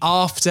May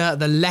after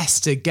the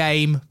Leicester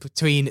game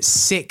between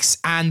 6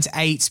 and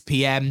 8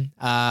 p.m.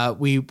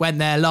 We went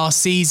there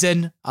last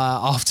season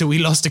after we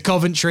lost to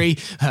Coventry.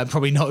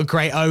 Probably not a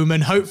great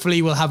omen.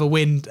 Hopefully we'll have a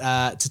win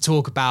to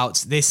talk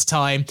about this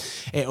time.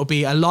 It'll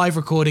be a live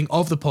recording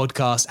of the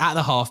podcast at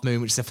the Half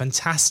Moon, which is a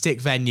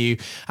fantastic venue,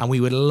 and we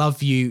would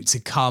love you to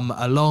come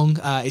along.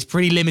 It's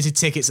pretty limited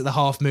tickets at the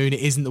Half Moon. It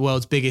isn't the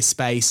world's biggest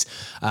space.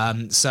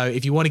 So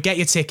if you want to get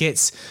your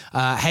tickets,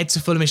 head to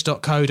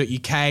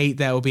fulhamish.co.uk.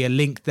 There will be a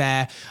link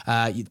there.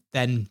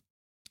 Then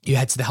you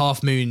head to the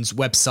Half Moon's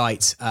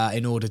website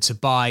in order to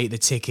buy the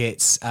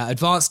tickets.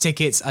 Advanced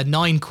tickets are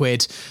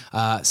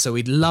 £9. So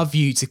we'd love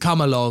you to come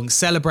along,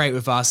 celebrate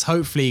with us.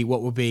 Hopefully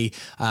what will be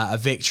a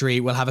victory.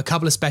 We'll have a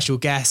couple of special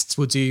guests.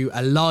 We'll do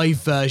a live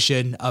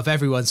version of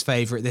everyone's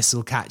favourite This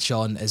Will Catch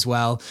On as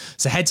well.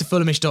 So head to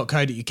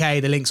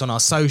fulhamish.co.uk. The link's on our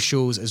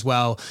socials as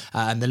well.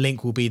 And the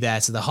link will be there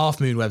to the Half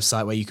Moon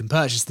website where you can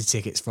purchase the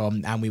tickets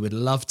from. And we would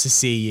love to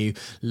see you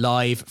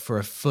live for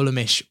a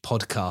Fulhamish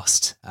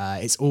podcast.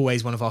 It's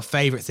always one of our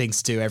favourite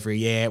things to do every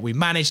year. We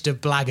managed to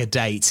blag a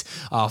date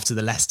after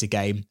the Leicester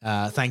game.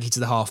 Thank you to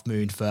the Half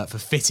Moon for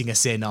fitting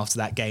us in after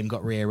that game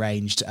got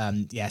rearranged.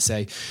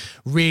 So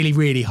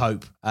really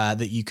hope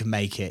that you can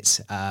make it.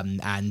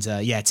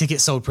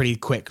 Tickets sold pretty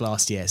quick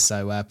last year,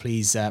 so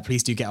please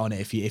do get on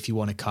it if you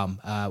want to come.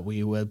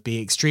 We will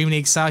be extremely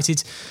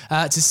excited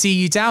to see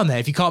you down there.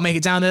 If you can't make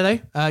it down there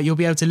though, you'll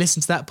be able to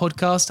listen to that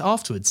podcast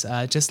afterwards,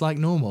 just like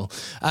normal.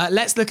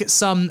 Let's look at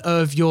some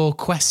of your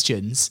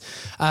questions.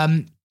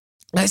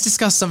 Let's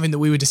discuss something that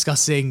we were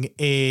discussing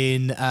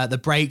in the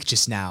break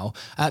just now.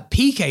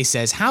 PK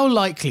says, how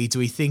likely do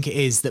we think it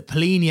is that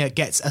Polinia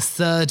gets a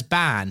third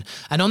ban?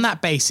 And on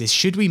that basis,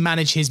 should we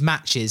manage his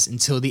matches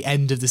until the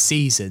end of the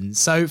season?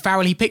 So,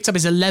 Farrell, he picked up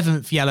his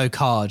 11th yellow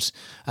card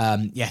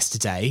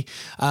yesterday.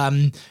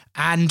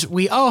 And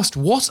we asked,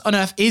 what on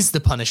earth is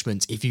the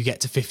punishment if you get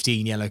to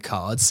 15 yellow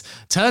cards?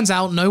 Turns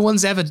out no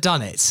one's ever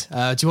done it.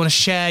 Do you want to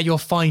share your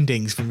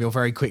findings from your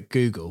very quick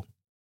Google?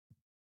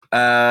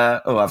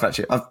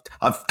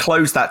 I've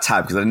closed that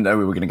tab because I didn't know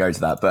we were going to go to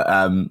that. But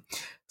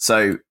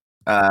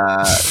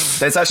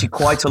there's actually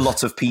quite a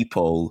lot of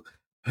people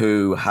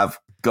who have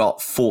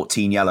got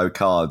 14 yellow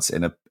cards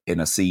in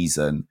a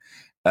season,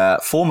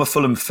 Former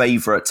Fulham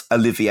favourite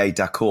Olivier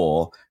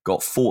Dacour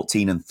got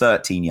 14 and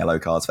 13 yellow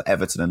cards for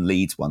Everton and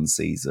Leeds one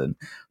season.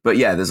 But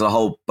yeah, there's a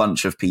whole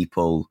bunch of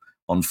people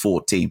on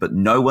 14, but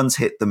no one's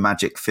hit the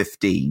magic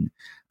 15.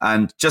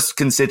 And just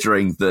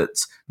considering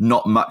that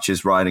not much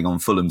is riding on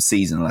Fulham's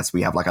season unless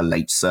we have like a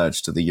late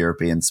surge to the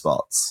European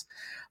spots,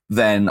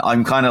 then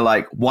I'm kind of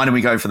like, why don't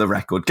we go for the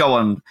record? Go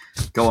on,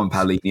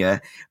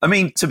 Paulinho. I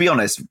mean, to be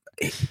honest,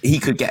 he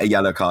could get a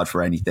yellow card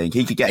for anything.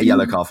 He could get a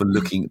yellow card for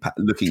looking at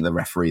the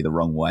referee the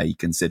wrong way,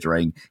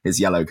 considering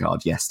his yellow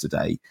card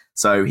yesterday.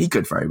 So he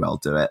could very well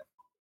do it.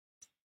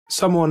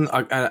 Someone,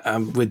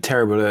 we're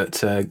terrible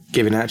at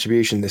giving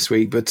attribution this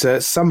week, but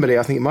somebody,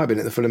 I think it might have been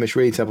at the Fulhamish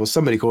Read Table,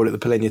 somebody called it the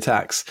Paulinho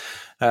tax.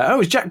 It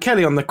was Jack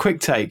Kelly on the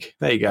quick take.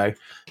 There you go.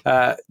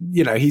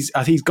 He's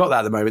got that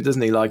at the moment,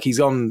 doesn't he? Like,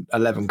 he's on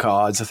 11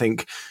 cards. I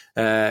think,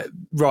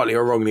 rightly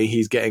or wrongly,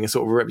 he's getting a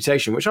sort of a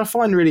reputation, which I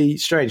find really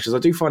strange because I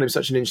do find him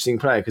such an interesting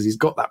player because he's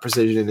got that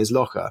precision in his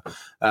locker.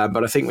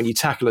 But I think when you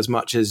tackle as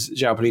much as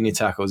João Paulinho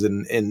tackles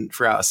in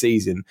throughout a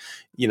season,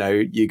 you're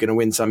going to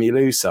win some, you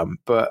lose some.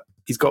 But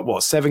he's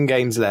got 7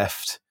 games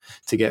left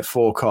to get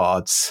 4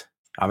 cards.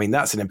 I mean,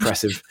 that'd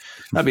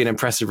be an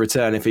impressive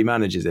return if he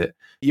manages it.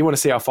 You want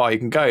to see how far you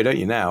can go, don't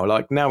you now?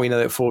 Like, now we know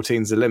that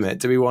 14's the limit.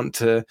 Do you want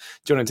him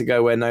to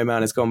go where no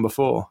man has gone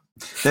before?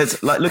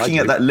 There's like looking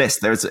at that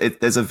list. There's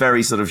a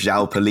very sort of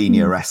João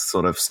Paulinho-esque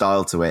sort of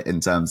style to it in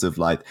terms of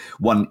like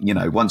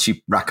once you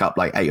rack up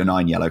like 8 or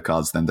 9 yellow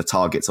cards, then the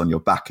target's on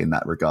your back in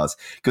that regards.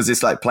 Because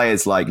it's like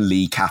players like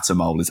Lee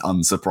Catamol is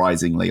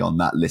unsurprisingly on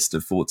that list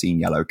of 14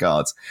 yellow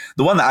cards.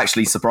 The one that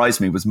actually surprised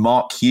me was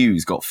Mark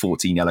Hughes got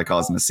 14 yellow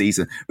cards in the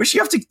season, which you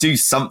have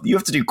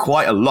to do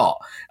quite a lot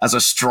as a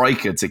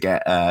striker to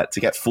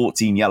get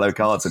 14 yellow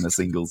cards in a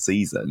single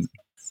season.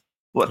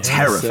 What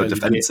terror for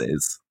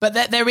defences. But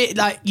there is,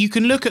 like, you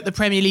can look at the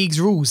Premier League's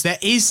rules. There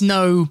is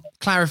no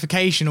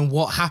clarification on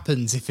what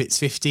happens if it's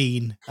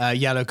 15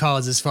 yellow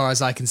cards, as far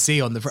as I can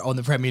see on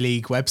the Premier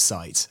League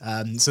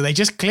website. So they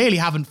just clearly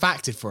haven't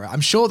factored for it.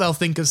 I'm sure they'll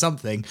think of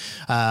something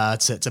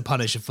to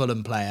punish a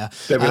Fulham player.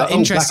 They'll be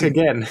like, back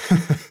again.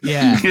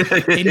 Yeah.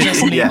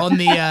 Interestingly,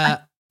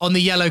 on the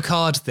yellow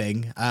card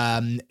thing,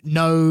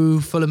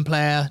 no Fulham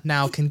player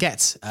now can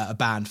get a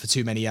ban for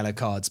too many yellow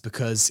cards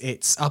because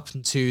it's up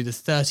into the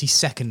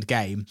 32nd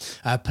game.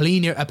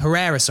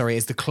 Pereira,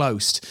 is the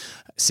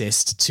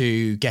closest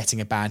to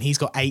getting a ban. He's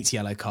got 8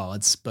 yellow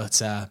cards,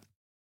 but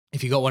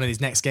if he got one in his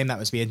next game, that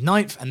would be a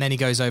 9th, and then he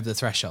goes over the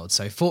threshold.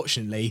 So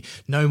fortunately,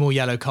 no more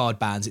yellow card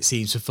bans, it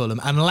seems, for Fulham,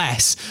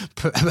 unless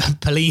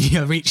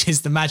Paulinho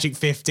reaches the magic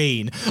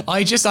 15.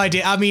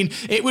 I mean,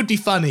 it would be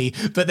funny,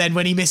 but then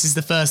when he misses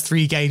the first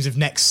 3 games of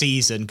next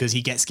season because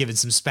he gets given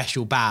some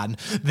special ban,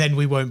 then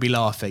we won't be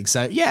laughing.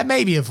 So yeah,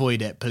 maybe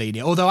avoid it,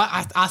 Paulinho. Although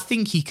I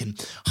think he can...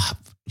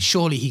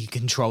 Surely he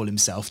can control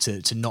himself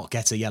to not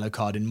get a yellow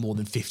card in more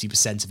than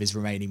 50% of his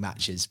remaining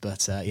matches.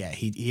 But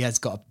he has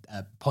got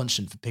a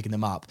penchant for picking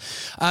them up.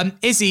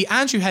 Izzy,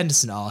 Andrew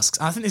Henderson asks,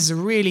 I think this is a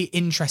really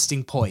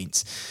interesting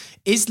point.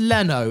 Is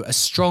Leno a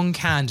strong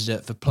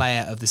candidate for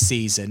player of the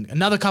season?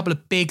 Another couple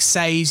of big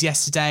saves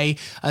yesterday.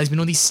 There's been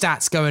all these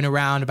stats going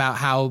around about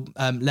how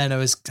Leno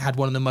has had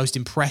one of the most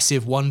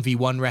impressive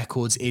 1v1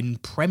 records in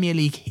Premier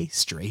League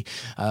history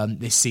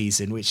this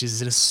season, which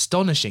is an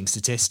astonishing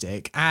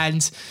statistic.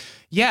 And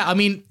yeah, I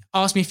mean,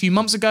 ask me a few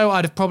months ago,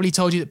 I'd have probably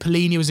told you that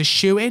Paulinho was a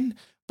shoo-in.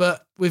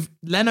 But with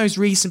Leno's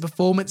recent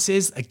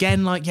performances,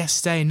 again, like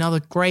yesterday,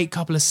 another great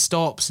couple of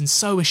stops and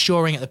so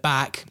assuring at the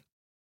back,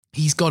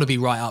 he's got to be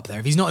right up there.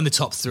 If he's not in the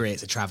top 3,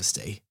 it's a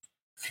travesty.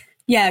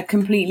 Yeah,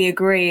 completely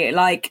agree.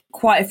 Like,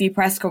 quite a few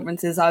press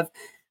conferences, I've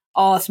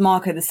asked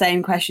Marco the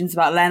same questions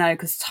about Leno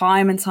because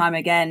time and time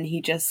again,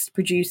 he just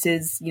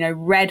produces,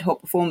 red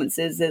hot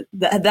performances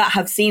that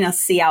have seen us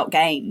see out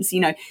games.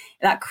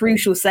 That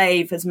crucial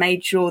save has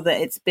made sure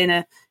that it's been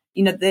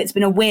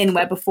a win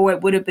where before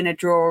it would have been a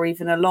draw or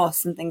even a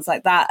loss and things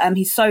like that.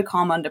 He's so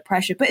calm under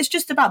pressure, but it's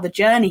just about the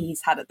journey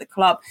he's had at the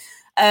club.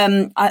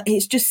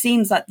 It just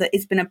seems like that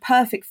it's been a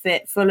perfect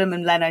fit, Fulham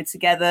and Leno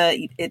together.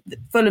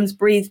 Fulham's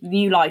breathed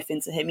new life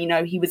into him.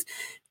 He was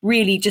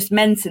really just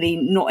mentally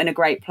not in a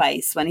great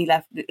place when he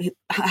left,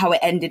 how it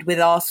ended with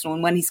Arsenal.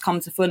 And when he's come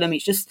to Fulham,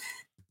 it's just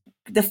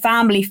the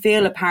family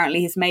feel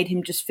apparently has made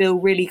him just feel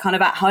really kind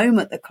of at home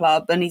at the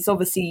club. And he's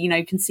obviously,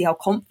 you can see how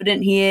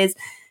confident he is.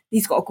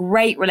 He's got a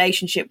great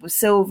relationship with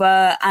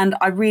Silva. And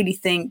I really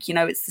think,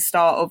 it's the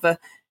start of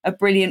a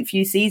brilliant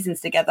few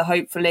seasons together,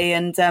 hopefully.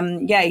 And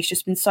he's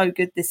just been so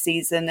good this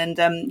season.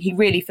 And he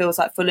really feels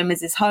like Fulham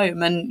is his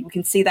home. And we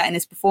can see that in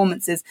his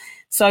performances.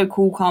 So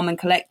cool, calm and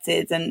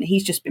collected. And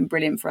he's just been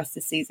brilliant for us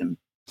this season.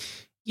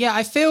 Yeah,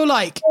 I feel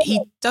like he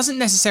doesn't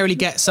necessarily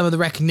get some of the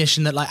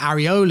recognition that like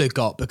Areola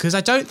got, because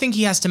I don't think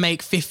he has to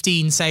make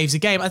 15 saves a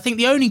game. I think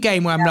the only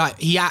game where I'm like,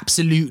 he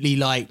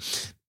absolutely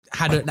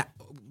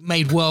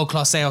made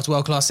world-class save after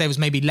world-class save was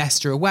maybe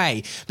Leicester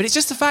away. But it's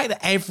just the fact that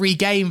every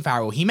game,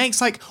 Farrell, he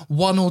makes like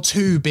 1 or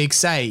 2 big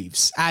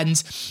saves. And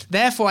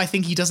therefore, I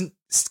think he doesn't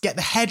get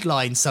the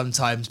headlines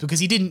sometimes because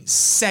he didn't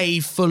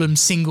save Fulham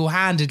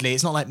single-handedly.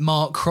 It's not like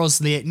Mark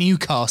Crosley at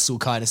Newcastle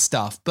kind of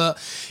stuff, but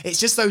it's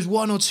just those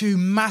one or two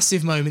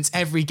massive moments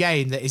every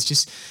game that is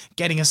just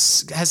getting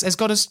us, has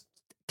got us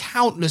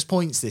countless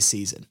points this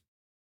season.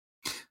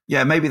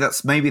 Yeah, maybe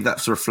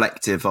that's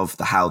reflective of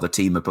how the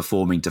team are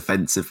performing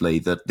defensively,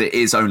 that there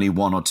is only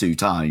one or two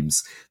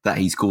times that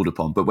he's called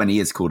upon, but when he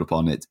is called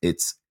upon,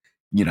 it's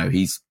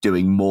he's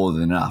doing more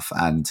than enough.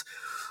 And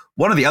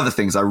one of the other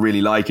things I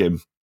really like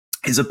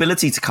his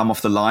ability to come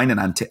off the line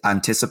and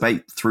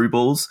anticipate through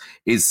balls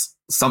is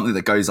something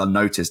that goes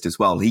unnoticed as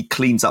well. He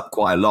cleans up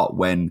quite a lot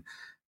when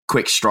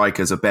quick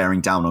strikers are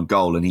bearing down on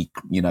goal, and he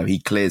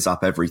clears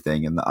up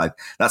everything. And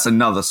that's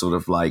another sort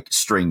of like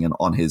string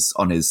on his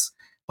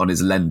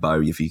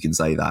Lenbo, if you can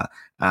say that.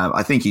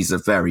 I think he's a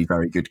very,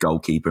 very good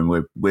goalkeeper, and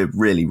we're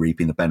really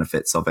reaping the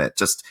benefits of it.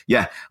 Just,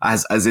 yeah,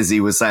 as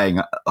Izzy was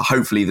saying,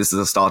 hopefully this is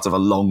the start of a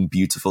long,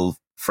 beautiful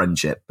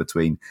friendship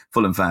between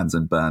Fulham fans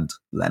and Bernd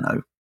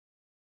Leno.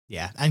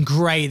 Yeah, and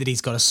great that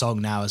he's got a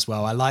song now as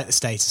well. I like the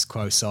Status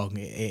Quo song.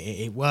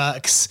 It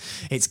works.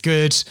 It's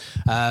good.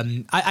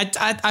 I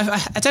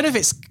don't know if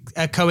it's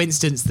a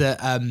coincidence that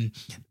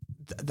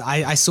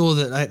I saw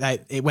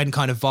that it went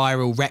kind of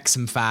viral.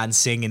 Wrexham fans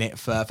singing it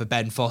for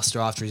Ben Foster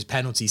after his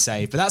penalty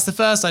save, but that's the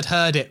first I'd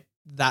heard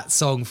that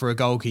song for a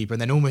goalkeeper, and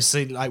then almost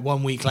like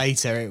 1 week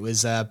later it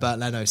was Bernd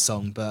Leno's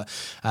song. But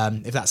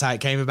if that's how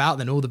it came about,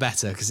 then all the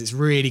better, because it's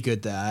really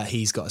good that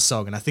he's got a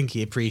song, and I think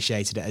he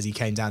appreciated it as he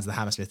came down to the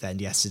Hammersmith end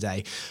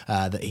yesterday,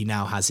 that he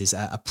now has his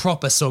a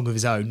proper song of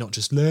his own, not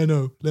just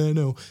Leno.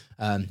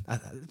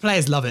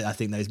 Players love it. I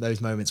think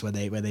those moments where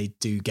they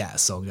do get a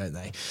song, don't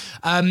they?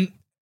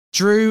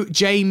 Drew,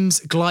 James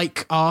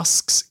Gleich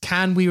asks,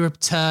 can we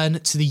return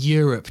to the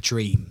Europe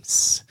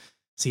dreams?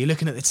 So you're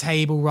looking at the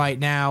table right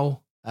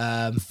now.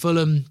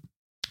 Fulham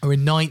are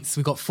in 9th.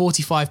 We've got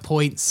 45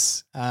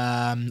 points,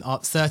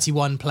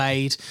 31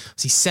 played.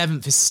 See,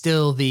 7th is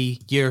still the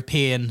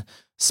European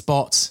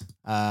spot.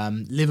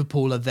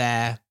 Liverpool are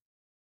there,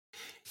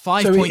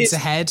 5 points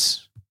ahead.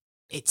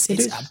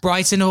 It's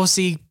Brighton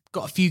obviously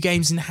got a few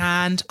games in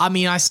hand. I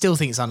mean, I still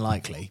think it's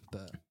unlikely,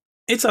 but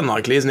it's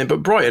unlikely, isn't it?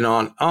 But Brighton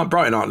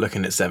aren't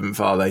looking at 7th,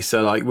 are they?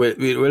 So like we're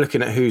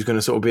looking at who's going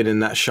to sort of be in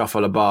that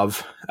shuffle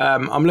above.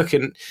 I'm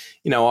looking,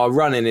 our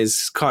running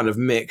is kind of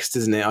mixed,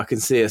 isn't it? I can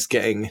see us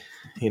getting,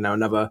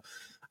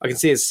 I can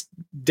see us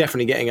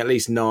definitely getting at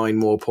least 9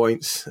 more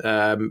points,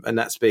 and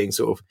that's being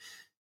sort of,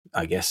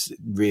 I guess,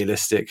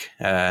 realistic,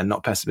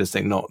 not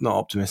pessimistic, not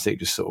optimistic,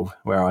 just sort of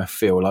where I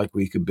feel like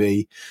we could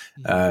be.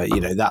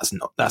 That's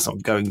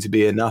not going to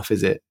be enough,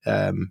 is it?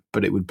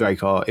 But it would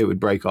break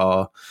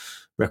our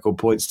record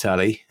points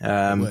tally.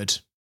 It would.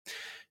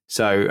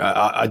 So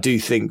I do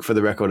think, for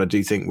the record, I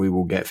do think we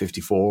will get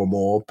 54 or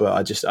more, but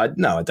I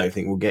don't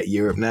think we'll get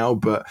Europe now.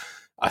 But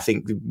I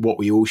think what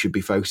we all should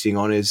be focusing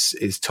on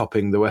is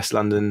topping the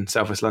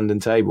South West London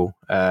table,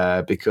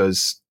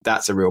 because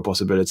that's a real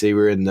possibility.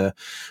 We're in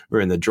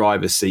the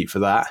driver's seat for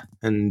that,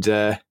 and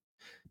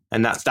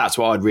that's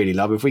what I'd really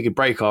love. If we could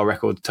break our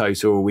record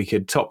total, we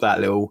could top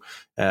that little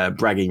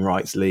bragging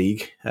rights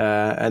league,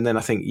 and then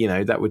I think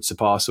that would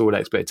surpass all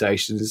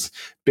expectations.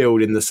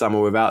 Build in the summer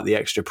without the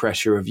extra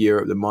pressure of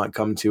Europe that might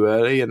come too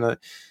early, and I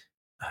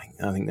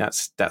think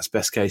that's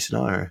best case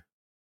scenario.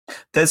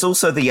 There's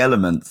also the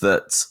element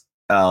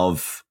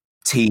of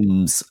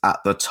teams at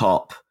the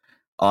top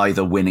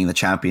either winning the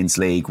Champions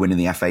League, winning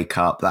the FA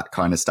Cup, that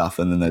kind of stuff,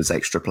 and then there's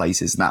extra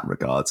places in that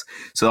regard.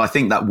 So I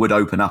think that would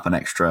open up an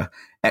extra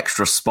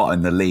spot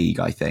in the league.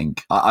 I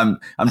think I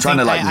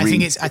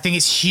think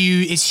it's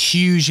huge. It's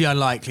hugely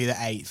unlikely that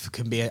 8th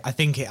can be.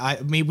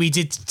 I mean, we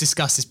did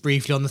discuss this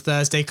briefly on the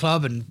Thursday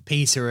Club, and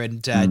Peter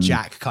and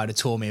Jack kind of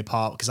tore me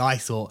apart because I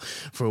thought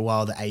for a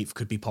while that 8th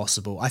could be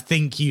possible. I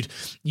think you'd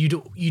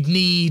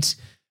need.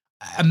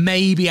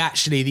 Maybe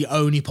actually the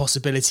only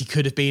possibility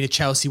could have been if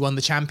Chelsea won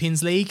the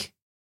Champions League.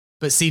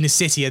 But seeing as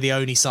City are the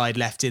only side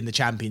left in the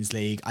Champions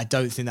League, I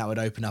don't think that would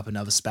open up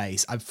another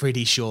space. I'm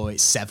pretty sure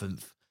it's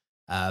 7th.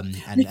 And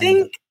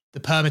the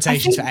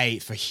permutations for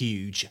 8th are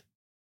huge.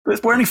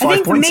 But we're only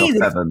 5 points off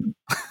 7.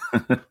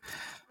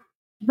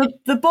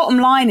 The bottom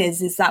line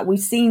is that we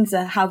seem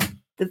to have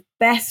the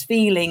best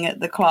feeling at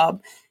the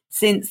club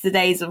since the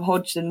days of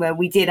Hodgson, where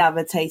we did have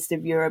a taste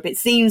of Europe. It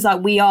seems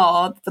like we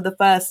are, for the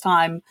first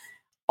time,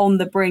 on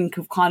the brink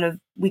of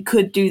we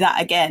could do that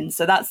again.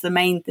 So that's the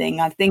main thing.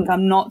 I think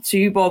I'm not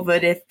too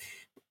bothered if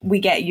we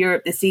get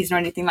Europe this season or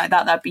anything like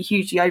that. That'd be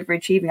hugely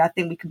overachieving. I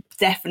think we could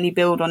definitely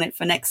build on it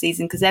for next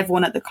season, because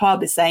everyone at the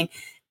club is saying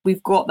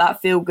we've got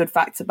that feel-good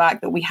factor back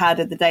that we had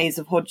at the days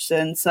of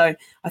Hodgson. So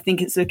I think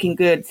it's looking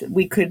good.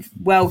 We could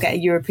well get a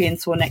European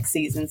tour next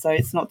season, so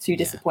it's not too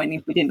disappointing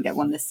if we didn't get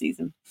one this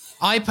season.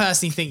 I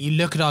personally think you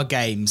look at our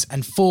games,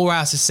 and 4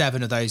 out of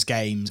 7 of those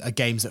games are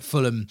games that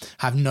Fulham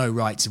have no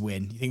right to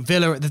win. You think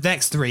Villa, the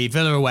next 3,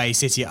 Villa away,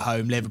 City at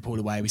home, Liverpool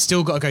away. We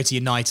still got to go to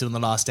United on the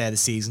last day of the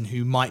season,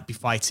 who might be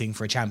fighting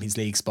for a Champions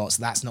League spot,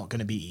 so that's not going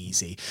to be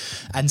easy.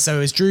 And so,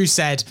 as Drew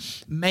said,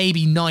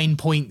 maybe 9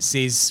 points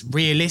is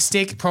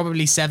realistic,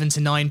 probably 7 7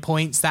 to 9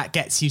 points. That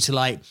gets you to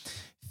like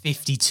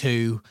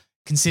 52.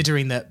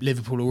 Considering that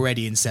Liverpool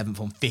already in 7th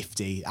on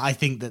 50, I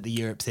think that the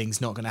Europe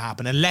thing's not going to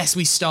happen unless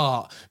we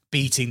start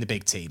beating the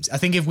big teams. I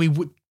think if we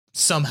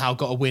somehow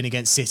got a win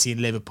against City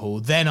and Liverpool,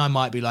 then I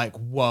might be like,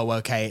 whoa,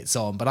 okay, it's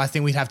on. But I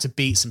think we'd have to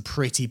beat some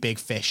pretty big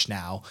fish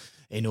now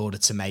in order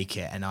to make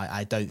it. And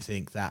I don't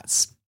think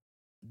that's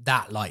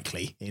that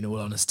likely, in all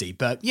honesty.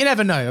 But you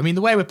never know. I mean,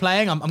 the way we're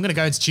playing, I'm going to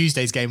go into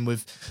Tuesday's game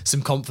with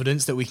some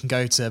confidence that we can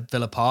go to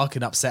Villa Park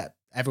and upset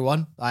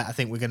everyone. I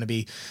think we're going to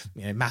be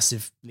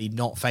massively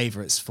not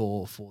favourites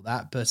for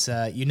that, but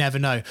you never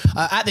know.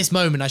 At this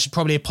moment, I should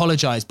probably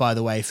apologise, by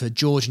the way, for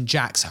George and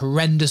Jack's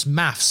horrendous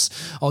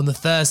maths on the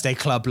Thursday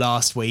Club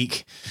last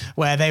week,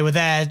 where they were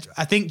there.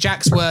 I think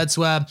Jack's words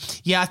were,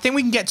 I think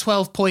we can get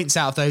 12 points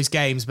out of those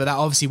games, but that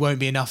obviously won't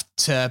be enough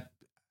to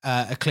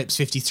eclipse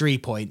 53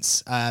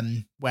 points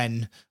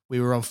when we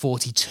were on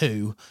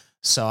 42.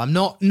 So I'm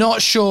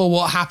not sure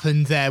what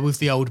happened there with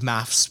the old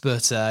maths,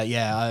 but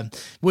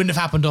wouldn't have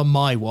happened on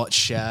my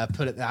watch,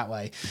 put it that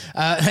way.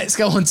 Let's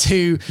go on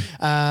to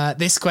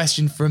this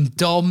question from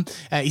Dom.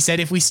 He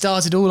said, if we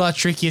started all our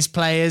trickiest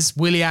players,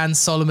 Willian,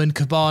 Solomon,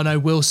 Cabano,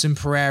 Wilson,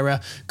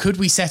 Pereira, could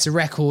we set a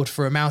record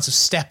for amount of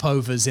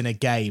step-overs in a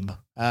game?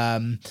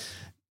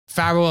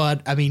 Farrell,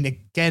 I mean,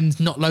 again,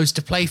 not loads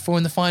to play for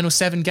in the final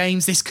 7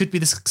 games. This could be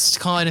the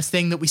kind of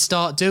thing that we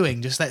start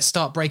doing. Just let's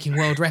start breaking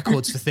world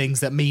records for things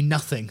that mean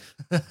nothing,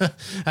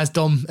 as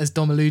Dom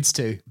alludes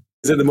to.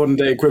 Is it the modern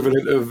day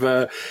equivalent of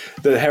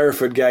the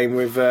Hereford game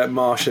with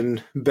Marsh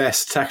and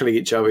Best tackling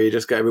each other? You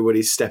just get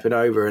everybody stepping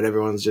over and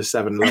everyone's just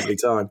having a lovely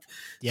time.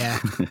 Yeah.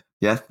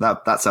 Yeah,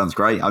 that sounds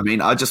great. I mean,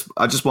 I just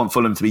want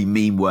Fulham to be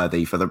meme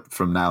worthy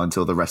from now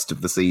until the rest of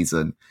the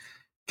season.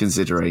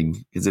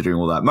 Considering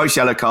all that. Most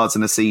yellow cards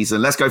in a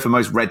season. Let's go for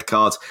most red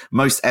cards,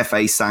 most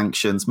FA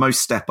sanctions, most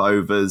step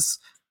overs,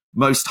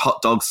 most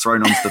hot dogs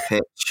thrown onto the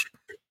pitch.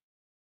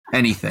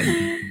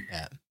 Anything.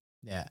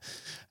 Yeah.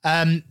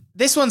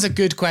 This one's a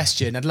good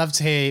question. I'd love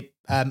to hear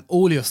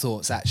all your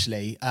thoughts,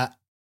 actually.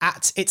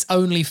 At It's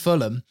Only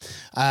Fulham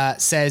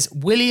says,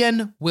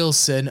 Willian,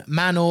 Wilson,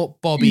 Manor,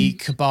 Bobby,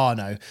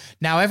 Cabano.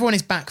 Now, everyone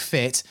is back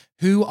fit.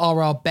 Who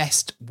are our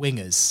best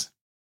wingers?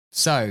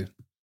 So,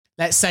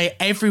 let's say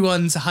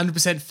everyone's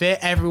 100% fit,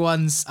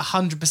 everyone's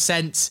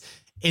 100%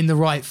 in the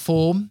right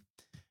form.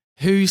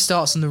 Who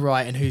starts on the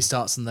right and who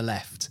starts on the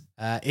left?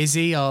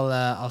 Izzy,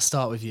 I'll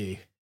start with you.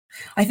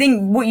 I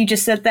think what you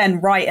just said then,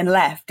 right and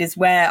left, is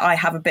where I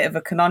have a bit of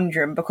a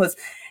conundrum because,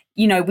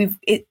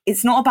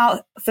 it's not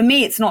about, for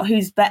me, it's not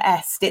who's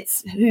best.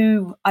 It's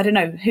who,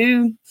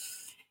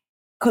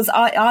 because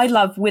I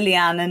love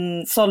Willian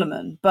and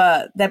Solomon,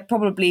 but they're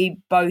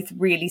probably both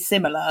really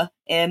similar.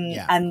 And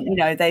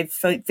they've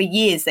for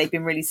years they've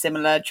been really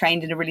similar,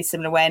 trained in a really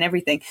similar way and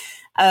everything.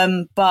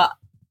 But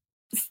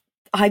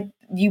I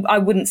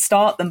wouldn't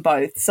start them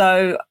both.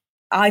 So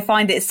I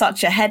find it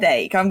such a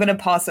headache. I'm going to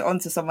pass it on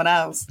to someone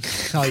else.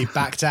 Oh, you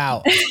backed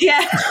out.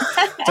 Yeah.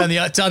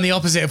 done the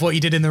opposite of what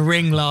you did in the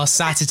ring last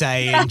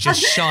Saturday and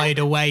just shied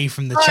away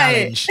from the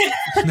challenge.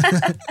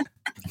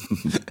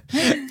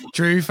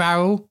 Drew,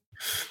 Farrell?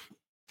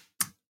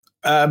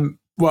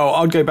 Well,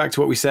 I'd go back to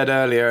what we said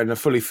earlier, and a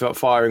fully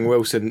firing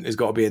Wilson has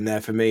got to be in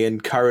there for me,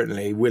 and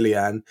currently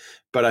Willian.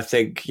 But I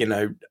think,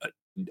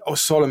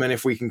 Solomon,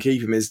 if we can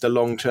keep him, is the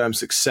long-term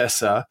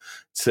successor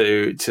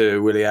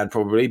to Willian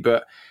probably.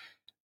 But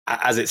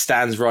as it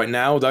stands right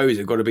now, those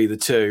have got to be the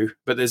two.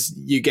 But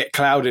you get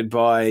clouded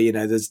by,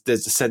 there's the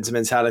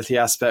sentimentality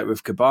aspect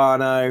with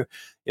Cabano.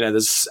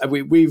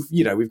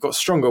 We've got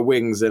stronger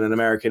wings than an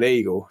American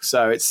Eagle,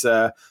 so it's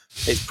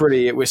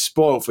pretty. We're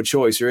spoiled for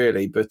choice,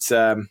 really. But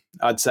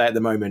I'd say at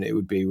the moment it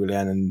would be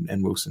Willian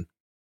and Wilson.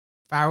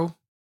 Farrell,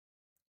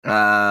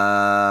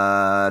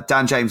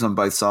 Dan James on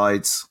both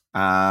sides.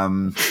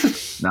 Now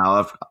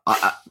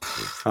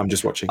I'm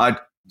just watching.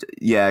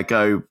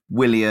 Go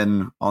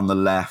Willian on the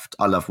left.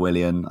 I love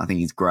Willian. I think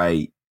he's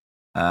great.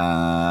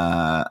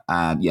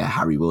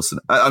 Harry Wilson.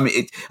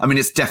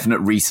 It's definite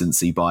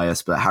recency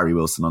bias, but Harry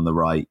Wilson on the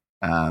right.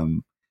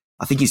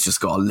 I think he's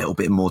just got a little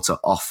bit more to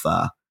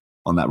offer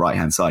on that right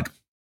hand side.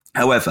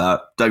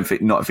 However,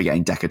 not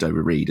forgetting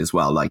Decadova Reed as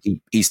well. Like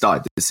he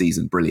started the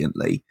season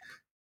brilliantly.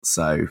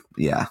 So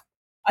yeah,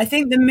 I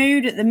think the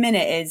mood at the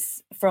minute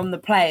is from the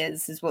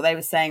players, is what they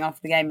were saying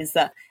after the game, is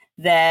that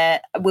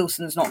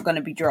Wilson's not going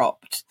to be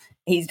dropped.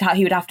 He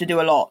would have to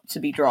do a lot to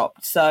be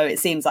dropped. So it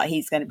seems like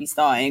he's going to be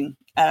starting.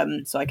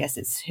 So I guess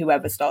it's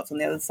whoever starts on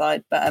the other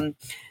side, but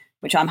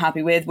which I'm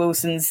happy with.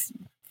 Wilson's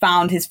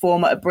found his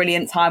form at a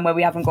brilliant time where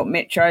we haven't got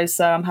Mitro,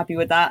 so I'm happy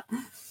with that.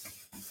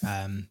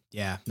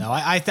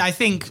 I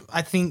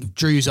think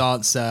Drew's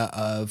answer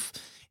of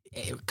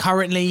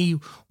currently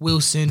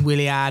Wilson,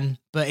 Willian,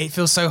 but it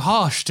feels so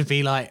harsh to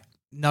be like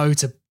no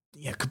to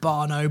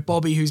Cabano,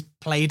 Bobby, who's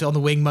played on the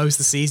wing most of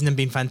the season and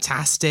been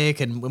fantastic,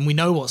 and when we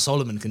know what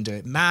Solomon can do,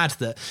 it's mad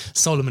that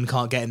Solomon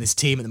can't get in this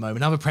team at the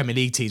moment. Other Premier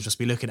League teams must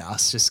be looking at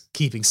us just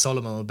keeping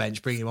Solomon on the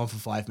bench, bringing him on for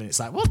 5 minutes.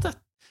 Like,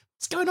 what's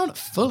what's going on at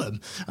Fulham?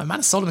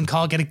 Man, Solomon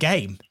can't get a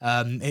game.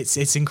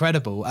 It's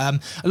incredible. I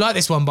like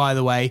this one, by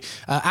the way.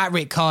 At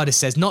Rick Carter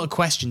says, not a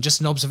question,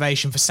 just an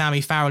observation for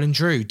Sammy, Farrell and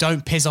Drew.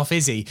 Don't piss off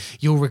Izzy.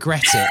 You'll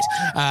regret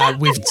it.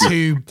 With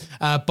 2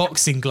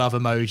 boxing glove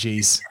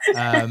emojis.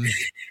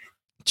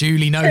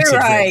 Duly noted, Too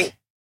right. Rick.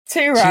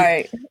 Too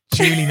right.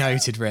 Duly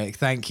noted, Rick.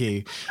 Thank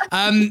you.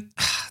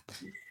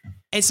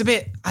 It's a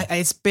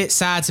bit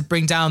sad to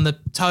bring down the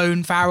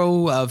tone,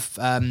 Farrell, of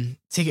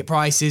ticket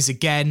prices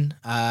again.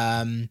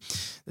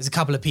 There's a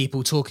couple of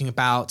people talking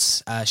about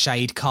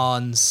Shahid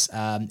Khan's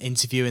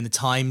interview in the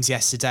Times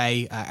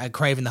yesterday.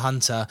 Craven the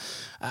Hunter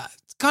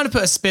kind of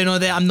put a spin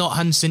on it. I'm not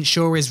 100%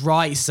 sure is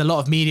right. There's a lot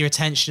of media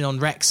attention on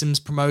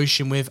Wrexham's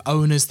promotion with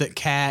owners that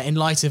care. In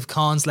light of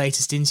Khan's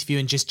latest interview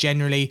and just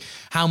generally,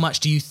 how much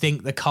do you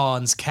think the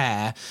Khans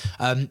care?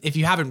 If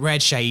you haven't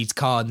read Shahid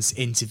Khan's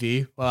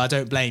interview, well, I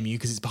don't blame you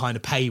because it's behind a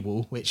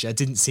paywall, which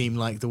didn't seem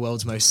like the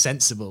world's most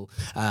sensible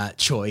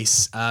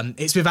choice.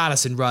 It's with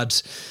Alison Rudd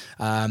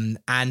and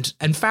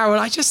Farrell.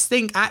 I just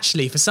think,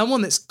 actually, for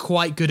someone that's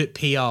quite good at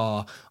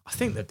PR, I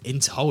think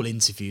the whole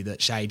interview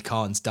that Shahid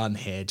Khan's done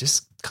here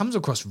just comes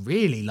across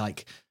really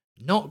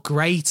not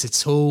great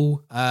at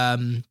all.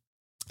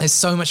 There's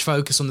so much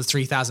focus on the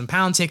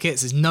 £3,000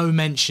 tickets. There's no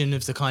mention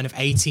of the kind of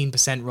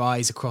 18%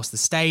 rise across the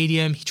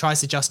stadium. He tries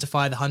to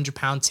justify the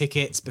 £100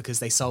 tickets because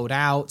they sold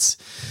out.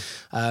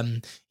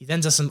 He then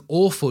does some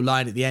awful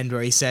line at the end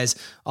where he says,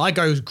 I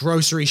go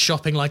grocery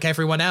shopping like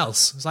everyone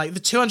else. It's like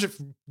the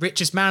 200th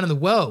richest man in the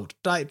world.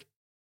 Like,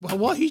 well,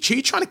 what are you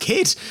trying to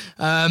kid?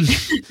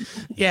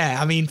 Yeah,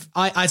 I mean,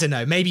 I don't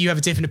know. Maybe you have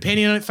a different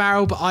opinion on it,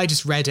 Farrell, but I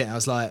just read it and I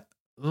was like,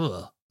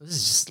 ugh, this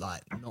is just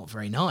not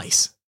very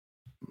nice.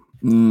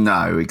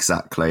 No,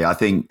 exactly. I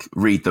think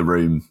read the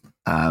room,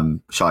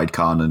 Shahid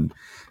Khan,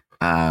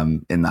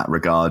 and in that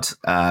regard,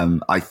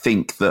 I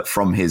think that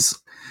from his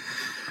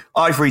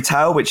ivory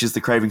tower, which is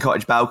the Craven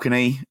Cottage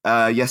balcony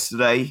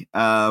yesterday,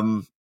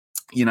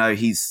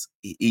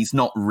 he's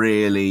not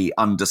really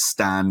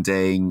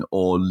understanding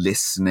or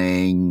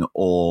listening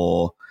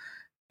or,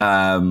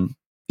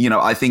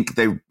 I think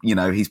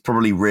he's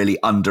probably really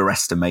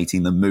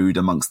underestimating the mood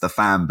amongst the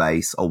fan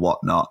base or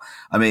whatnot.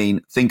 I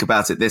mean, think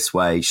about it this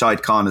way.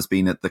 Shahid Khan has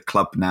been at the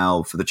club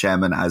now for the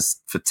chairman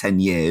for 10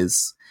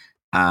 years,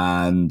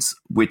 and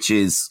which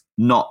is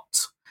not,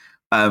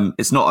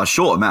 it's not a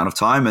short amount of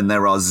time, and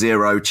there are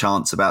zero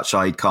chants about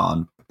Shahid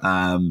Khan.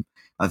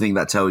 I think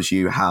that tells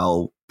you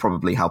how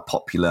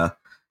popular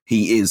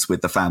he is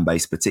with the fan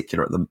base,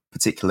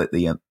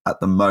 particularly at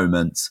the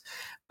moment.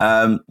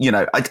 I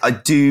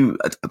do,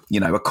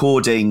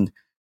 according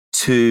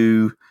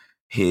to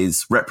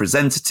his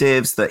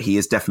representatives, that he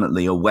is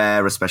definitely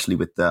aware, especially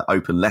with the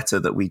open letter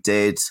that we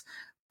did.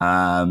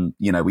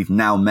 We've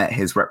now met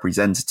his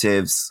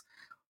representatives.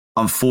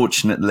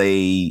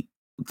 Unfortunately,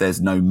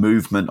 there's no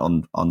movement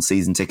on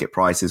season ticket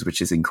prices,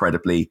 which is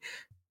incredibly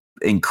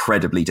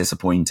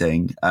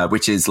disappointing,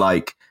 which is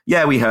like,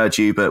 yeah, we heard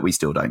you, but we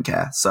still don't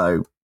care.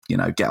 So,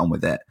 get on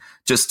with it.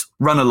 Just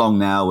run along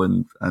now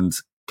and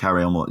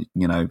carry on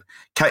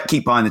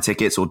keep buying the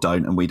tickets or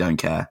don't, and we don't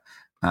care.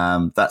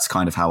 That's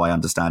kind of how I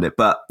understand it.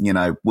 But,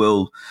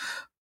 we'll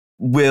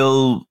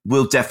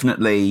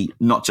definitely,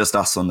 not just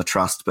us on the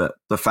trust, but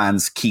the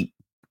fans keep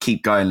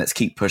going. Let's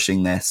keep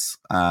pushing this.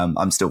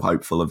 I'm still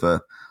hopeful of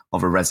a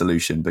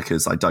resolution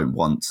because I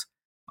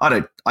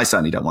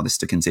certainly don't want this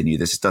to continue.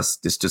 This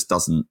just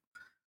doesn't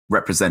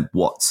represent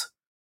what,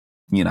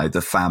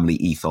 the family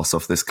ethos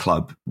of this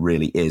club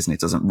really is. And it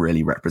doesn't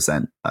really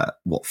represent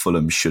what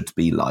Fulham should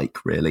be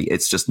like, really.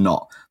 It's just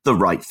not the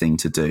right thing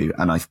to do.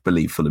 And I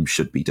believe Fulham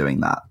should be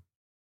doing that.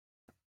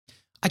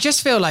 I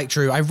just feel like,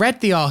 Drew, I read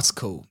the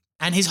article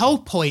and his whole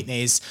point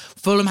is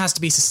Fulham has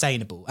to be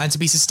sustainable. And to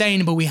be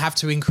sustainable, we have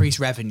to increase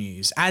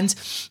revenues. And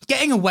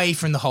getting away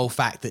from the whole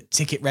fact that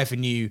ticket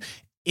revenue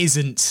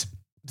isn't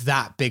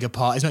that big a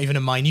part, it's not even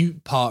a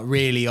minute part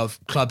really of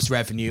clubs'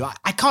 revenue.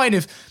 I kind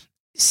of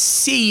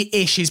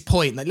see-ish his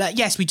point. Like,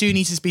 yes, we do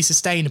need to be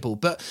sustainable,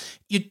 but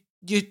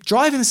you're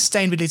driving the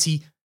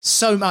sustainability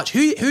so much.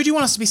 Who do you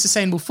want us to be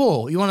sustainable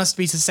for? You want us to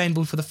be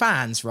sustainable for the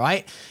fans,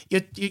 right?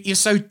 You're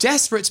so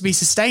desperate to be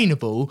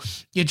sustainable,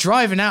 you're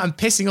driving out and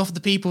pissing off the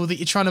people that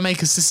you're trying to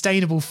make us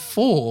sustainable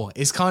for,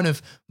 is kind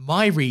of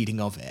my reading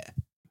of it.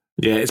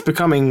 Yeah, it's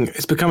becoming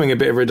a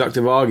bit of a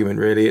reductive argument,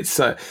 really. It's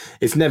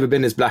never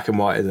been as black and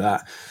white as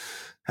that.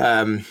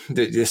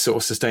 This sort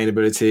of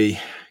sustainability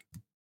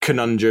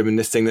conundrum and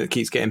this thing that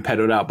keeps getting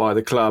peddled out by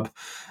the club.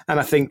 And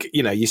I think,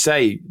 you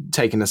say,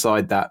 taking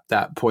aside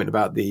that point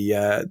about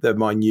the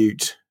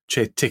minute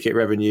ticket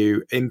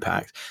revenue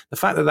impact, the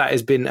fact that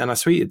has been, and I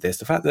tweeted this,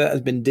 the fact that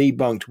has been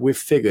debunked with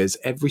figures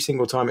every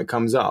single time it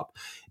comes up,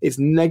 it's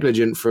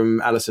negligent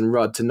from Alison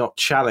Rudd to not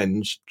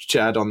challenge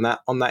Chad on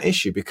that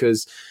issue,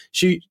 because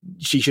she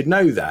should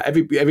know that.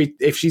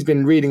 If she's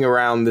been reading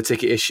around the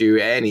ticket issue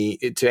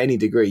to any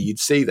degree, you'd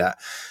see that.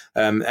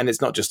 And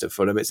it's not just at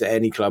Fulham; it's at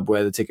any club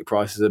where the ticket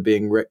prices are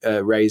being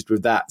raised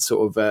with that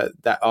sort of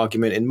that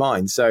argument in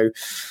mind. So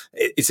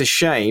it's a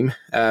shame.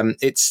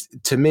 It's,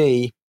 to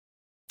me,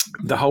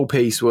 the whole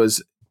piece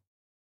was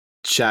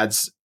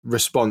Chad's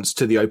response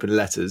to the open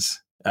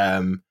letters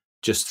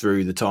just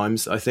through the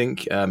Times. I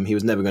think he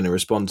was never going to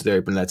respond to the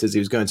open letters. He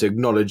was going to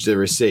acknowledge the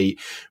receipt,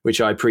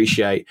 which I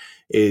appreciate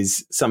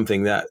is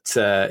something that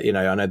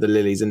I know the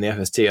Lilies and the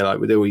FST are like,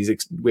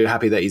 we're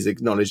happy that he's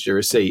acknowledged the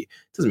receipt.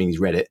 Doesn't mean he's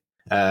read it.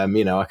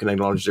 I can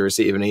acknowledge the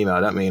receipt of an email.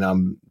 I don't mean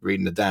I'm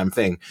reading the damn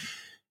thing.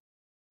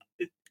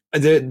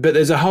 But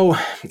there's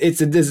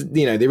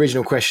the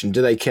original question: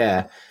 do they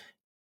care?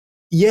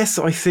 Yes,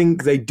 I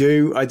think they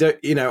do. I don't.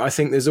 I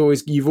think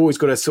you've always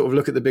got to sort of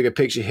look at the bigger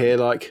picture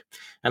here.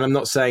 And I'm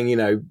not saying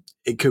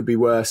it could be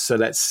worse. So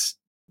let's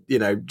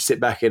sit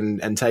back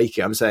and take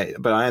it.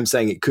 But I am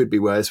saying it could be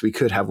worse. We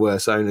could have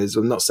worse owners.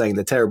 I'm not saying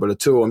they're terrible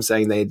at all. I'm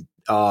saying they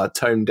are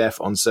tone deaf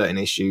on certain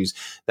issues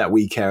that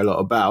we care a lot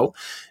about,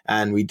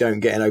 and we don't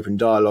get an open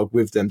dialogue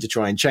with them to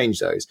try and change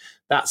those.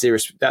 That's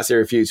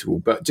irrefutable.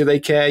 But do they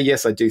care?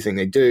 Yes, I do think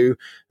they do.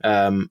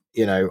 I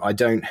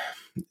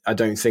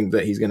don't think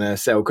that he's going to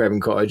sell Craven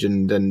Cottage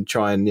and then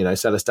try and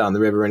sell us down the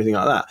river or anything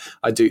like that.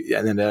 I do,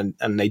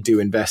 and they do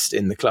invest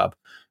in the club.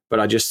 But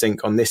I just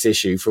think on this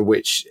issue, for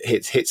which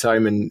hits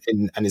home and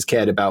is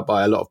cared about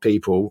by a lot of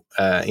people,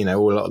 a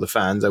lot of the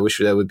fans, I wish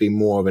there would be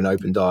more of an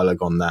open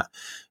dialogue on that.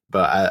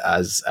 But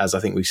as I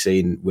think we've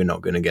seen, we're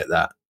not going to get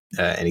that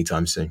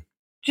anytime soon.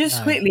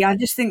 Just quickly, I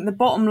just think the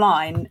bottom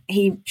line,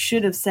 he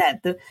should have said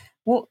that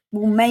what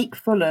will make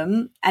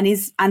Fulham and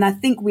I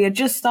think we are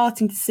just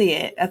starting to see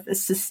it, a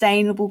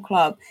sustainable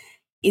club,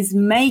 is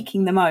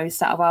making the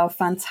most out of our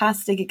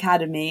fantastic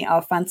academy,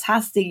 our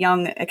fantastic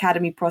young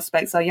academy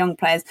prospects, our young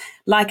players.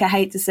 Like I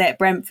hate to say it,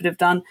 Brentford have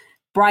done,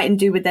 Brighton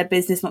do with their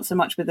business, not so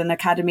much with an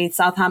academy,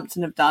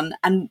 Southampton have done.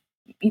 And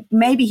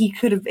maybe he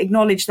could have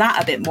acknowledged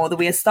that a bit more, that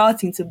we are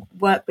starting to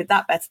work with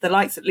that better. The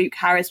likes of Luke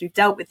Harris, we've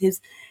dealt with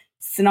his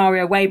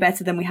scenario way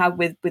better than we have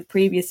with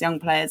previous young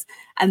players.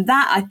 And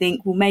that, I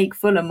think, will make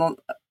Fulham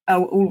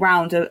all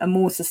round a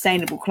more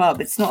sustainable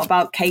club. It's not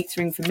about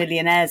catering for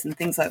millionaires and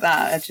things like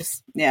that. I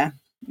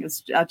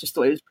just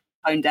thought it was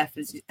tone deaf,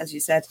 as you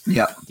said.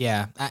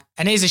 Yeah.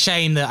 And it is a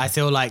shame that I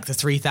feel like the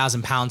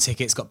 £3,000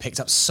 tickets got picked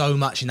up so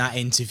much in that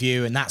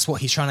interview, and that's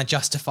what he's trying to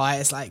justify.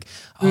 It's like,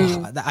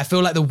 I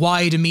feel like the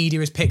wider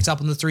media has picked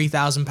up on the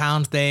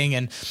 £3,000 thing,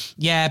 and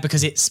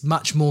because it's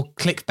much more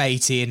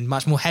clickbaity and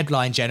much more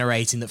headline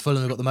generating that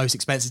Fulham have got the most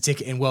expensive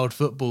ticket in world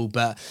football.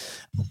 But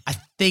I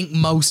think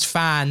most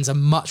fans are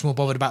much more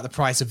bothered about the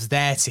price of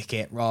their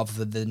ticket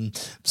rather than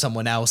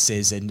someone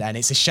else's, and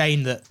it's a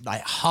shame that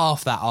like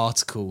half that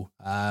article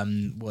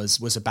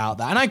was about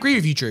that. And I agree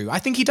with you, Drew. I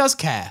think he does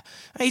care.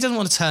 He doesn't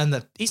want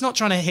to he's not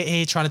trying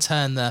to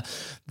turn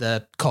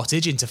the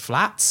cottage into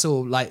flats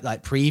or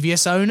like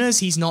previous owners.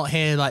 He's not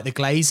here like the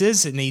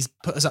Glazers, and he's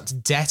put us up to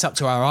debt up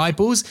to our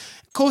eyeballs.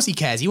 Of course he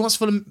cares. He wants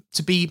Fulham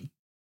to be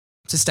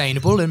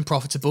sustainable and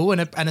profitable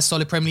and a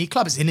solid Premier League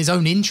club. It's in his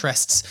own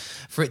interests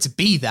for it to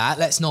be that.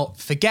 Let's not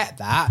forget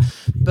that.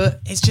 But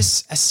it's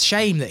just a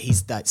shame that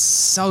he's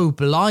so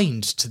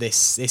blind to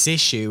this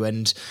issue.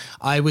 And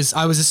I was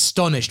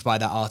astonished by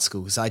that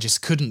article, because I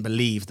just couldn't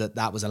believe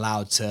that was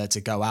allowed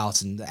to go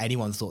out, and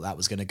anyone thought that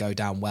was going to go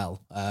down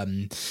well.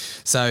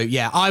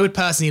 I would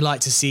personally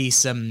like to see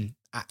some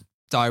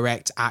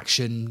direct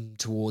action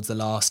towards the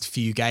last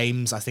few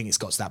games. I think it's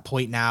got to that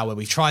point now where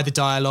we've tried the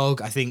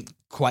dialogue. I think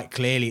quite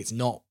clearly it's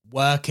not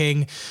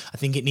working. I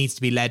think it needs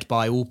to be led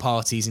by all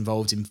parties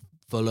involved in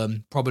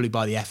Fulham, probably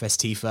by the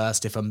FST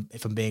first, if I'm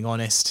being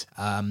honest.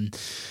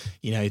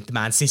 The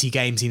Man City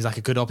game seems like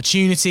a good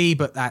opportunity,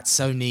 but that's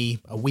only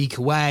a week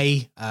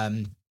away.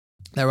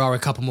 There are a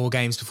couple more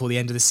games before the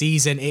end of the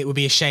season. It would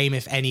be a shame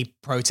if any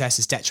protest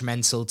is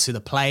detrimental to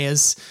the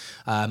players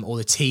or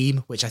the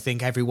team, which I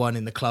think everyone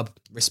in the club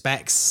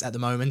respects at the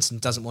moment and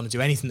doesn't want to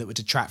do anything that would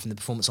detract from the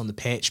performance on the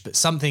pitch. But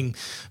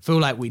feel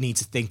like we need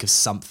to think of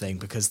something,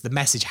 because the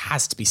message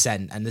has to be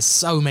sent. And there's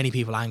so many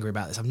people angry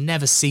about this. I've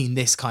never seen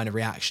this kind of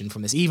reaction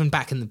from this. Even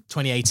back in the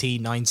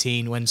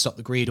 2018-19, when Stop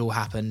the Greed all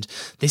happened,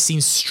 this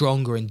seems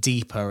stronger and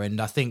deeper. And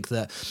I think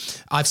that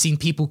I've seen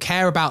people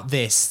care about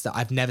this that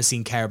I've never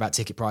seen care about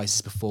ticket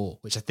prices before,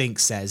 which I think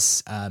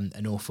says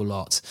an awful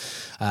lot.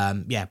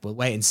 We'll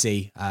wait and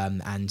see.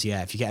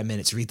 If you get a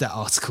minute to read that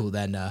article,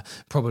 then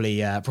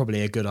probably a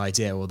good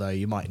idea, although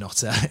you might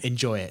not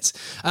enjoy it.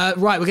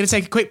 Right, we're going to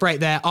take a quick break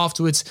there.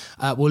 Afterwards,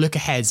 we'll look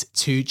ahead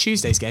to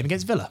Tuesday's game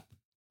against Villa.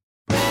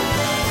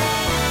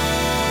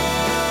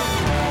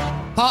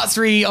 Part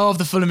 3 of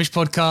the Fulhamish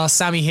podcast.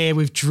 Sammy here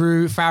with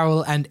Drew,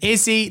 Farrell and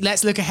Izzy.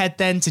 Let's look ahead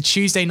then to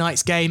Tuesday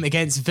night's game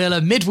against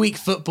Villa. Midweek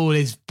football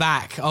is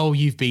back. Oh,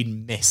 you've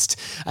been missed.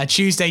 A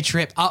Tuesday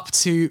trip up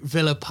to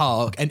Villa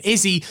Park. And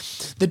Izzy,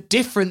 the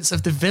difference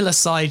of the Villa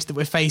side that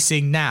we're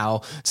facing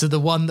now to the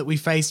one that we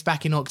faced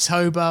back in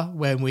October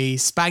when we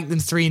spanked them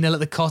 3-0 at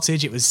the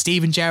Cottage. It was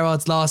Steven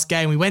Gerrard's last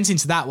game. We went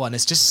into that one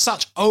as just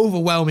such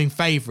overwhelming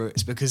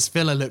favourites because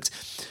Villa looked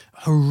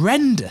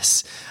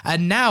horrendous.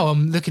 And now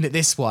I'm looking at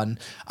this one.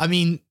 I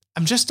mean,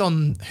 I'm just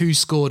on Who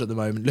Scored at the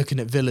moment, looking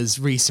at Villa's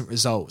recent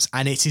results,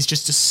 and it is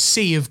just a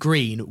sea of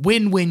green.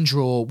 Win, win,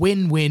 draw,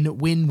 win, win,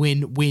 win,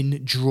 win,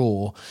 win,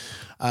 draw.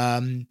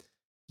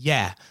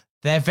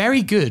 They're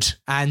very good,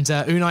 and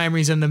Unai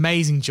Emery's done an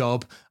amazing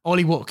job.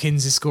 Ollie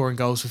Watkins is scoring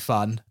goals for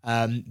fun.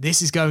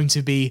 This is going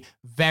to be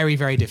very,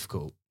 very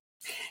difficult.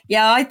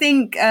 Yeah, I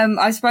think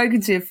I've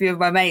spoken to a few of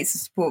my mates who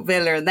support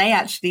Villa, and they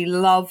actually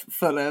love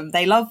Fulham.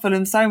 They love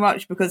Fulham so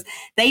much because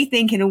they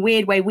think in a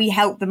weird way we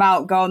helped them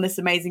out go on this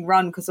amazing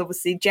run, because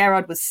obviously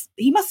Gerrard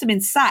he must have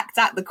been sacked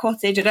at the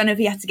Cottage. I don't know if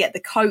he had to get the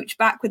coach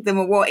back with them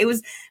or what. It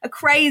was a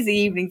crazy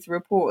evening to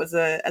report as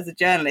a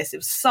journalist. It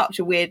was such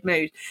a weird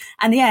mood.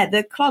 And yeah,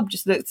 the club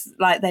just looked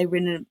like they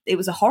were it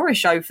was a horror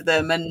show for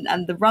them,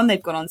 and the run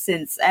they've gone on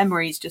since,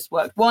 Emery's just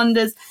worked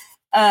wonders.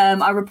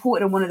 I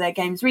reported on one of their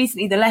games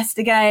recently, the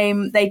Leicester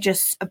game. They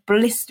just are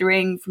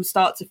blistering from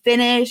start to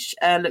finish,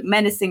 look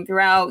menacing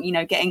throughout,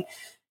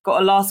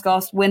 got a last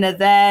gasp winner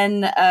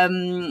then.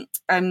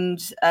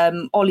 And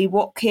Ollie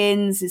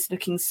Watkins is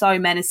looking so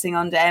menacing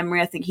under Emery.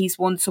 I think he's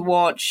one to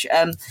watch.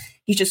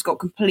 He's just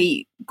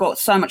got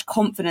so much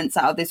confidence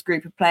out of this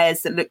group of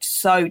players that looked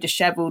so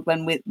dishevelled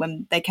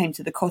when they came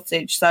to the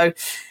Cottage. So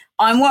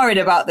I'm worried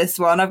about this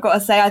one. I've got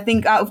to say, I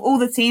think out of all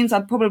the teams,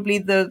 I'm probably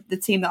the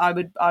team that I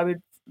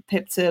would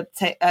pip to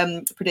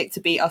predict to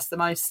beat us the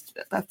most,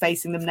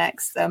 facing them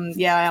next. I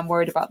am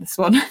worried about this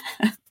one.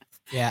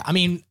 Yeah, I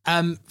mean,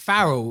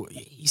 Farrell,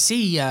 you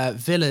see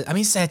Villa, I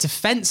mean, it's their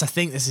defence, I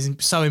think this is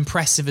so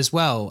impressive as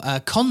well.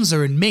 Konza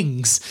and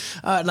Mings,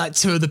 like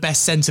two of the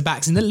best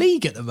centre-backs in the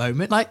league at the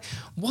moment. Like,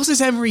 what has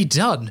Emery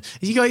done?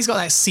 He's got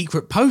like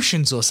secret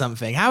potions or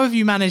something. How have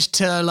you managed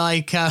to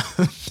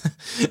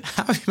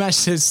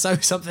sew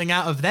something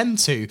out of them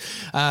two?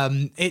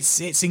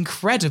 It's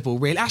incredible,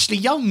 really. Ashley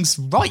Young's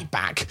right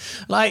back.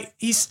 Like,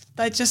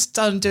 they're just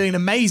doing an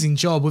amazing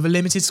job with a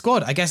limited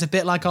squad. I guess a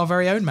bit like our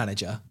very own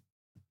manager.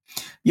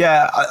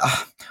 Yeah,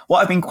 what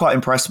I've been quite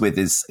impressed with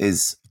is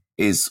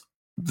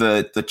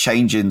the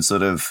change in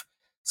sort of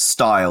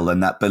style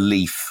and that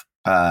belief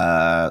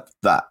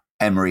that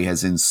Emery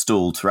has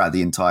installed throughout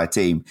the entire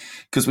team.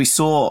 Because we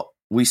saw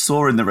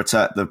in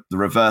the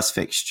reverse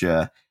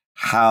fixture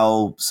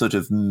how sort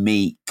of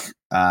meek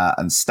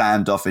and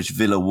standoffish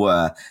Villa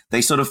were.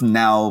 They sort of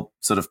now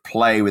sort of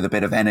play with a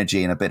bit of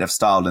energy and a bit of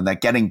style, and they're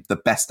getting the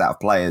best out of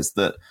players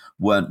that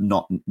were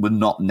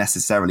not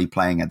necessarily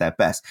playing at their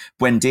best.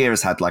 Buendia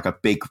has had like a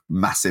big,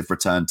 massive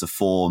return to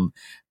form.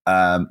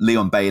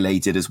 Leon Bailey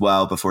did as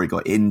well before he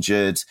got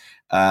injured.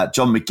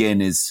 John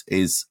McGinn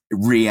is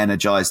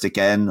re-energized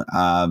again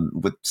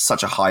with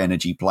such a high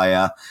energy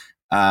player.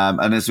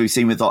 And as we've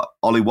seen with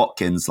Ollie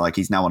Watkins, like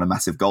he's now on a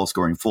massive goal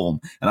scoring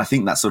form. And I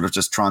think that sort of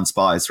just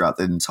transpires throughout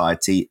the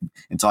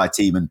entire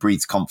team and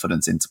breathes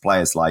confidence into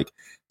players like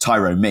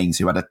Tyrone Mings,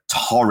 who had a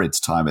torrid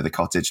time at the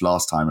Cottage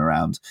last time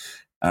around.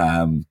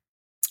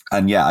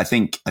 And yeah, I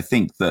think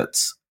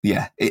that,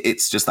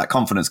 it's just that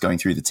confidence going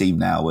through the team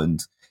now.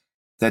 And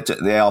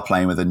they are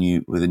playing with a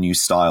new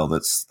style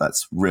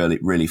that's really,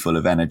 really full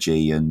of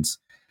energy. And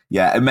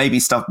yeah, and maybe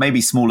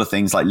smaller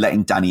things like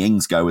letting Danny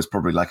Ings go was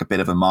probably like a bit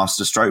of a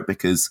masterstroke,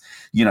 because,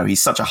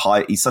 he's such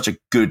a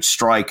good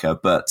striker,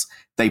 but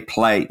they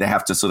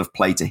have to sort of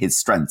play to his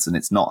strengths, and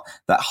it's not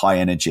that high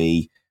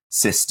energy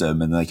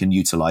system, and they can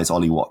utilize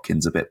Ollie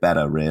Watkins a bit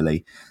better,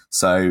 really.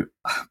 So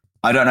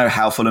I don't know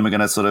how Fulham are going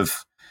to sort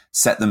of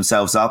set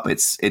themselves up.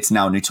 It's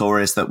now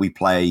notorious that we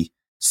play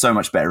so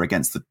much better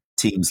against the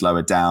teams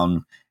lower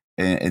down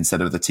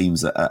instead of the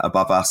teams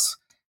above us.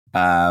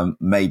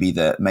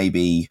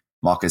 Maybe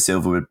Marco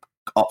Silva would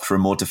opt for a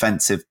more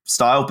defensive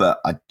style, but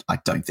I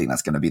don't think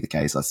that's going to be the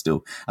case. I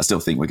still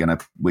think we're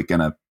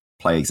gonna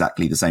play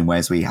exactly the same way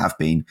as we have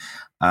been,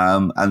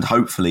 and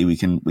hopefully we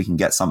can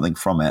get something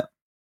from it.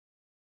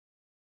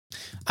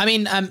 I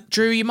mean,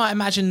 Drew, you might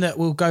imagine that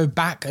we'll go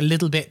back a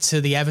little bit to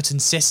the Everton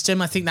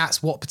system. I think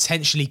that's what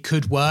potentially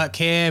could work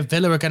here.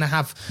 Villa are going to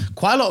have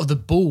quite a lot of the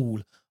ball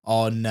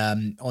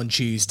on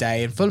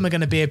Tuesday, and Fulham are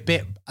going to be a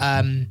bit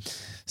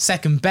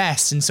second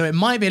best, and so it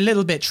might be a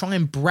little bit try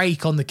and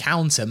break on the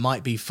counter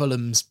might be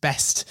Fulham's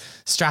best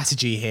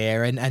strategy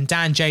here, and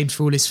Dan James,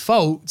 for all his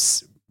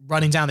faults,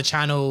 running down the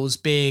channels,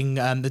 being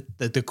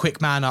the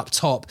quick man up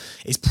top,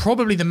 is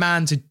probably the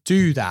man to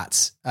do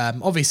that.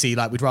 Obviously,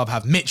 like, we'd rather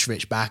have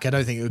Mitrovic back. I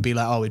don't think it would be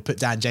like, we'd put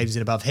Dan James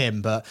in above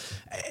him, but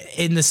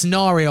in the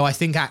scenario, I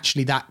think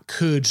actually that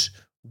could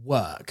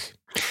work.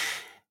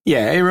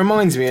 Yeah, it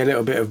reminds me a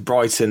little bit of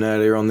Brighton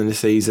earlier on in the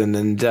season,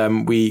 and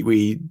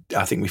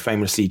I think we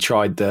famously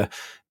tried the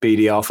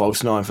BDR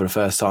false nine for the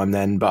first time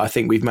then, but I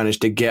think we've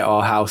managed to get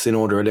our house in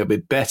order a little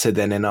bit better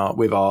than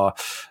with our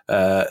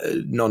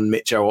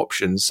non-Mitcho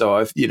options. So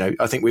I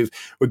think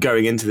we're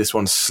going into this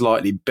one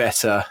slightly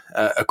better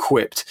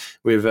equipped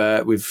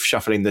with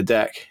shuffling the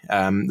deck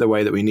the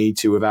way that we need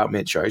to without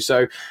Mitcho.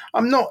 So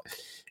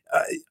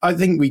I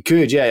think we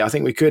could, I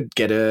think we could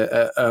get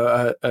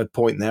a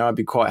point there. I'd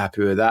be quite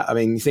happy with that. I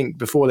mean, you think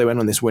before they went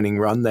on this winning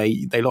run,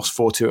 they lost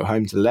 4-2 at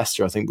home to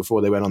Leicester, I think,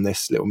 before they went on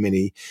this little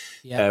mini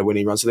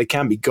winning run. So they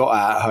can be got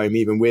at home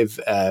even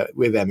with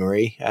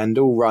Emery, and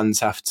all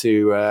runs have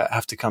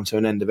to come to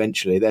an end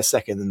eventually. They're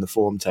second in the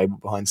form table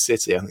behind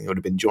City. I think it would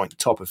have been joint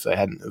top if they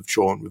hadn't have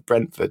drawn with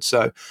Brentford.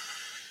 So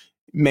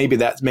maybe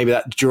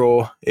that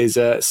draw is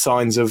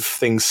signs of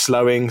things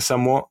slowing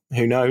somewhat.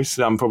 Who knows?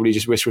 I'm probably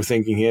just wishful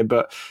thinking here,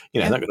 but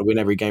they're not going to win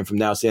every game from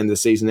now to the end of the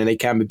season, and they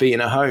can be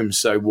beaten at home.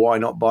 So why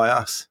not by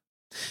us?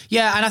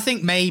 Yeah, and I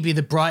think maybe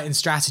the Brighton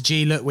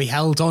strategy, look, we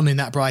held on in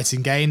that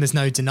Brighton game. There's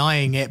no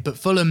denying it, but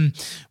Fulham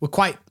were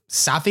quite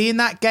savvy in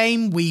that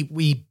game.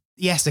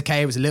 Yes,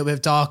 okay, it was a little bit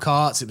of dark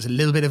arts, it was a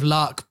little bit of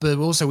luck, but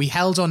also we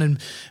held on.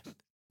 And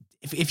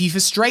if you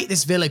frustrate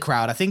this Villa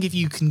crowd, I think if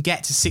you can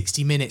get to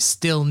 60 minutes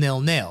still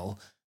 0-0,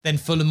 then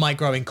Fulham might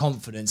grow in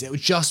confidence. It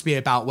would just be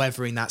about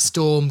weathering that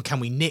storm. Can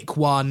we nick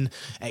one,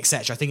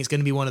 etc. I think it's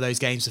going to be one of those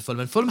games for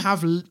Fulham. And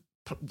Fulham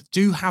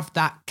do have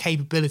that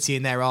capability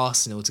in their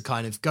arsenal to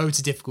kind of go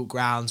to difficult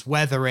grounds,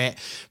 weather it,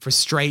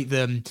 frustrate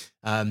them.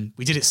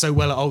 We did it so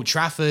well at Old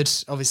Trafford,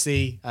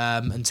 obviously,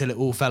 until it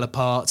all fell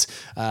apart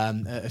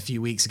a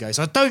few weeks ago.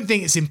 So I don't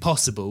think it's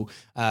impossible,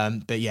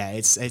 but yeah,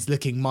 it's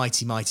looking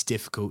mighty, mighty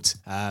difficult.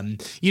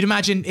 You'd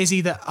imagine, Izzy,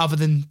 that other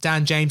than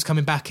Dan James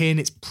coming back in,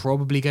 it's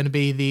probably going to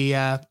be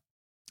the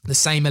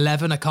same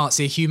 11. I can't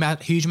see a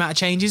huge amount of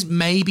changes.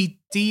 Maybe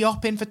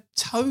Diop in for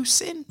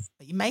Tosin,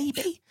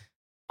 maybe.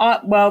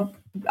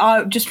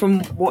 Just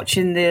from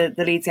watching the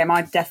Leeds game,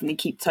 I'd definitely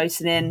keep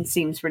Tosin in.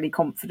 Seems really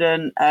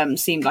confident.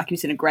 Seemed like he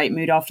was in a great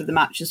mood after the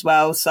match as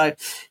well. So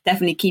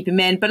definitely keep him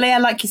in. But yeah,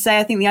 like you say,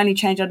 I think the only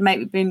change I'd make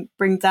would be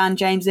bring Dan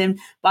James in.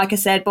 Like I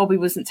said, Bobby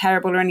wasn't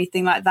terrible or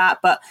anything like that,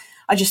 but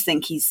I just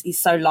think he's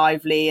so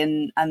lively,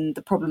 and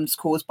the problems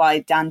caused by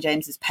Dan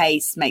James's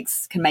pace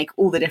can make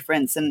all the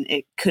difference, and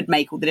it could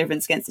make all the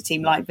difference against a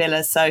team like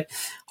Villa. So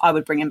I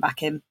would bring him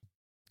back in.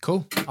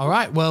 Cool. All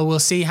right. Well, we'll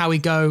see how we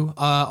go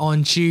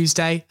on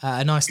Tuesday.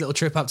 A nice little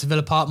trip up to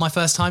Villa Park. My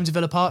first time to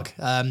Villa Park.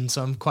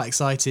 So I'm quite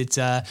excited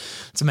to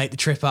make the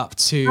trip up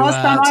to Last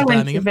time I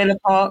went Birmingham. to Villa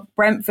Park,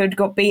 Brentford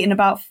got beaten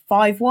about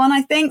 5-1,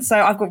 I think. So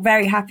I've got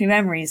very happy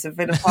memories of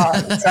Villa Park.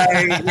 So,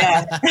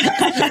 yeah.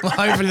 Well,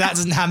 hopefully that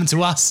doesn't happen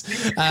to us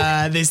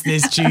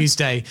this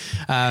Tuesday.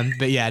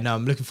 But yeah, no,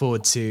 I'm looking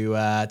forward to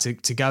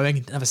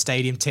going. Have a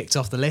stadium ticked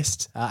off the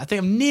list. I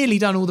think I've nearly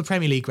done all the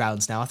Premier League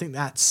grounds now. I think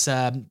that's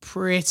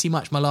pretty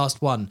much my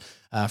last one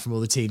from all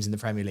the teams in the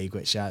Premier League,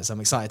 which so I'm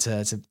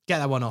excited to get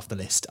that one off the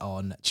list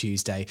on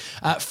Tuesday.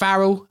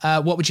 Farrell,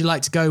 what would you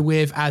like to go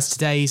with as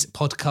today's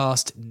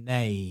podcast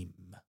name?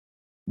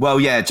 Well,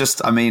 yeah,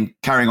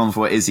 carrying on for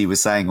what Izzy was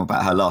saying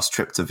about her last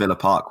trip to Villa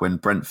Park when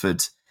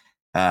Brentford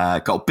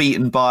got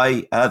beaten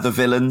by the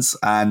Villains,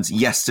 and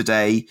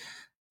yesterday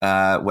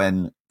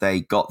when they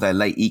got their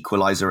late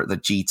equaliser at the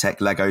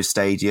G-Tech Lego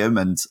Stadium,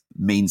 and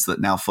means that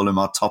now Fulham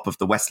are top of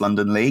the West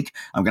London League.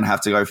 I'm going to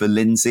have to go for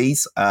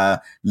Lindsay's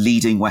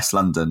Leading West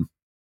London.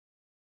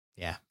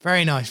 Yeah,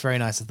 very nice, very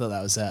nice. I thought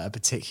that was a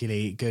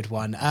particularly good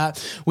one.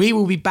 We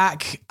will be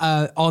back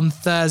on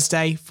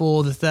Thursday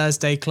for the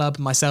Thursday Club.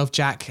 Myself,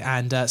 Jack,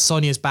 and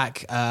Sonia's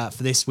back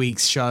for this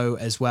week's show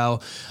as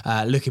well,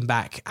 looking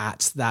back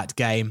at that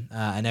game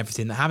and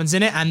everything that happens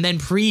in it, and then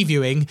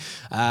previewing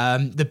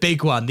the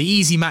big one, the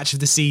easy match of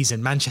the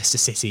season, Manchester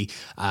City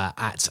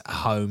at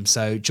home.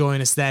 So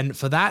join us then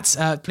for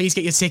that. Please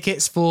get your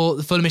tickets for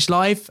the Fulhamish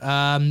Live.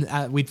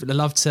 We'd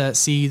love to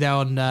see you there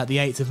on the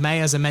 8th of May,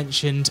 as I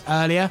mentioned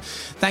earlier.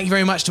 Thank you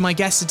very much to my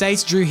guest today,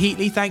 to Drew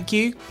Heatley. Thank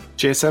you.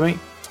 Cheers, Sammy.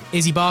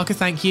 Izzy Barker,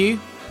 thank you.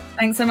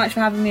 Thanks so much for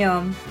having me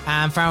on.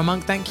 And Farrell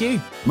Monk, thank you.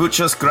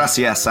 Muchas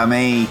gracias,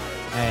 Sammy.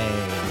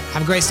 Hey,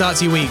 have a great start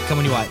to your week. Come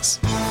on, you Whites.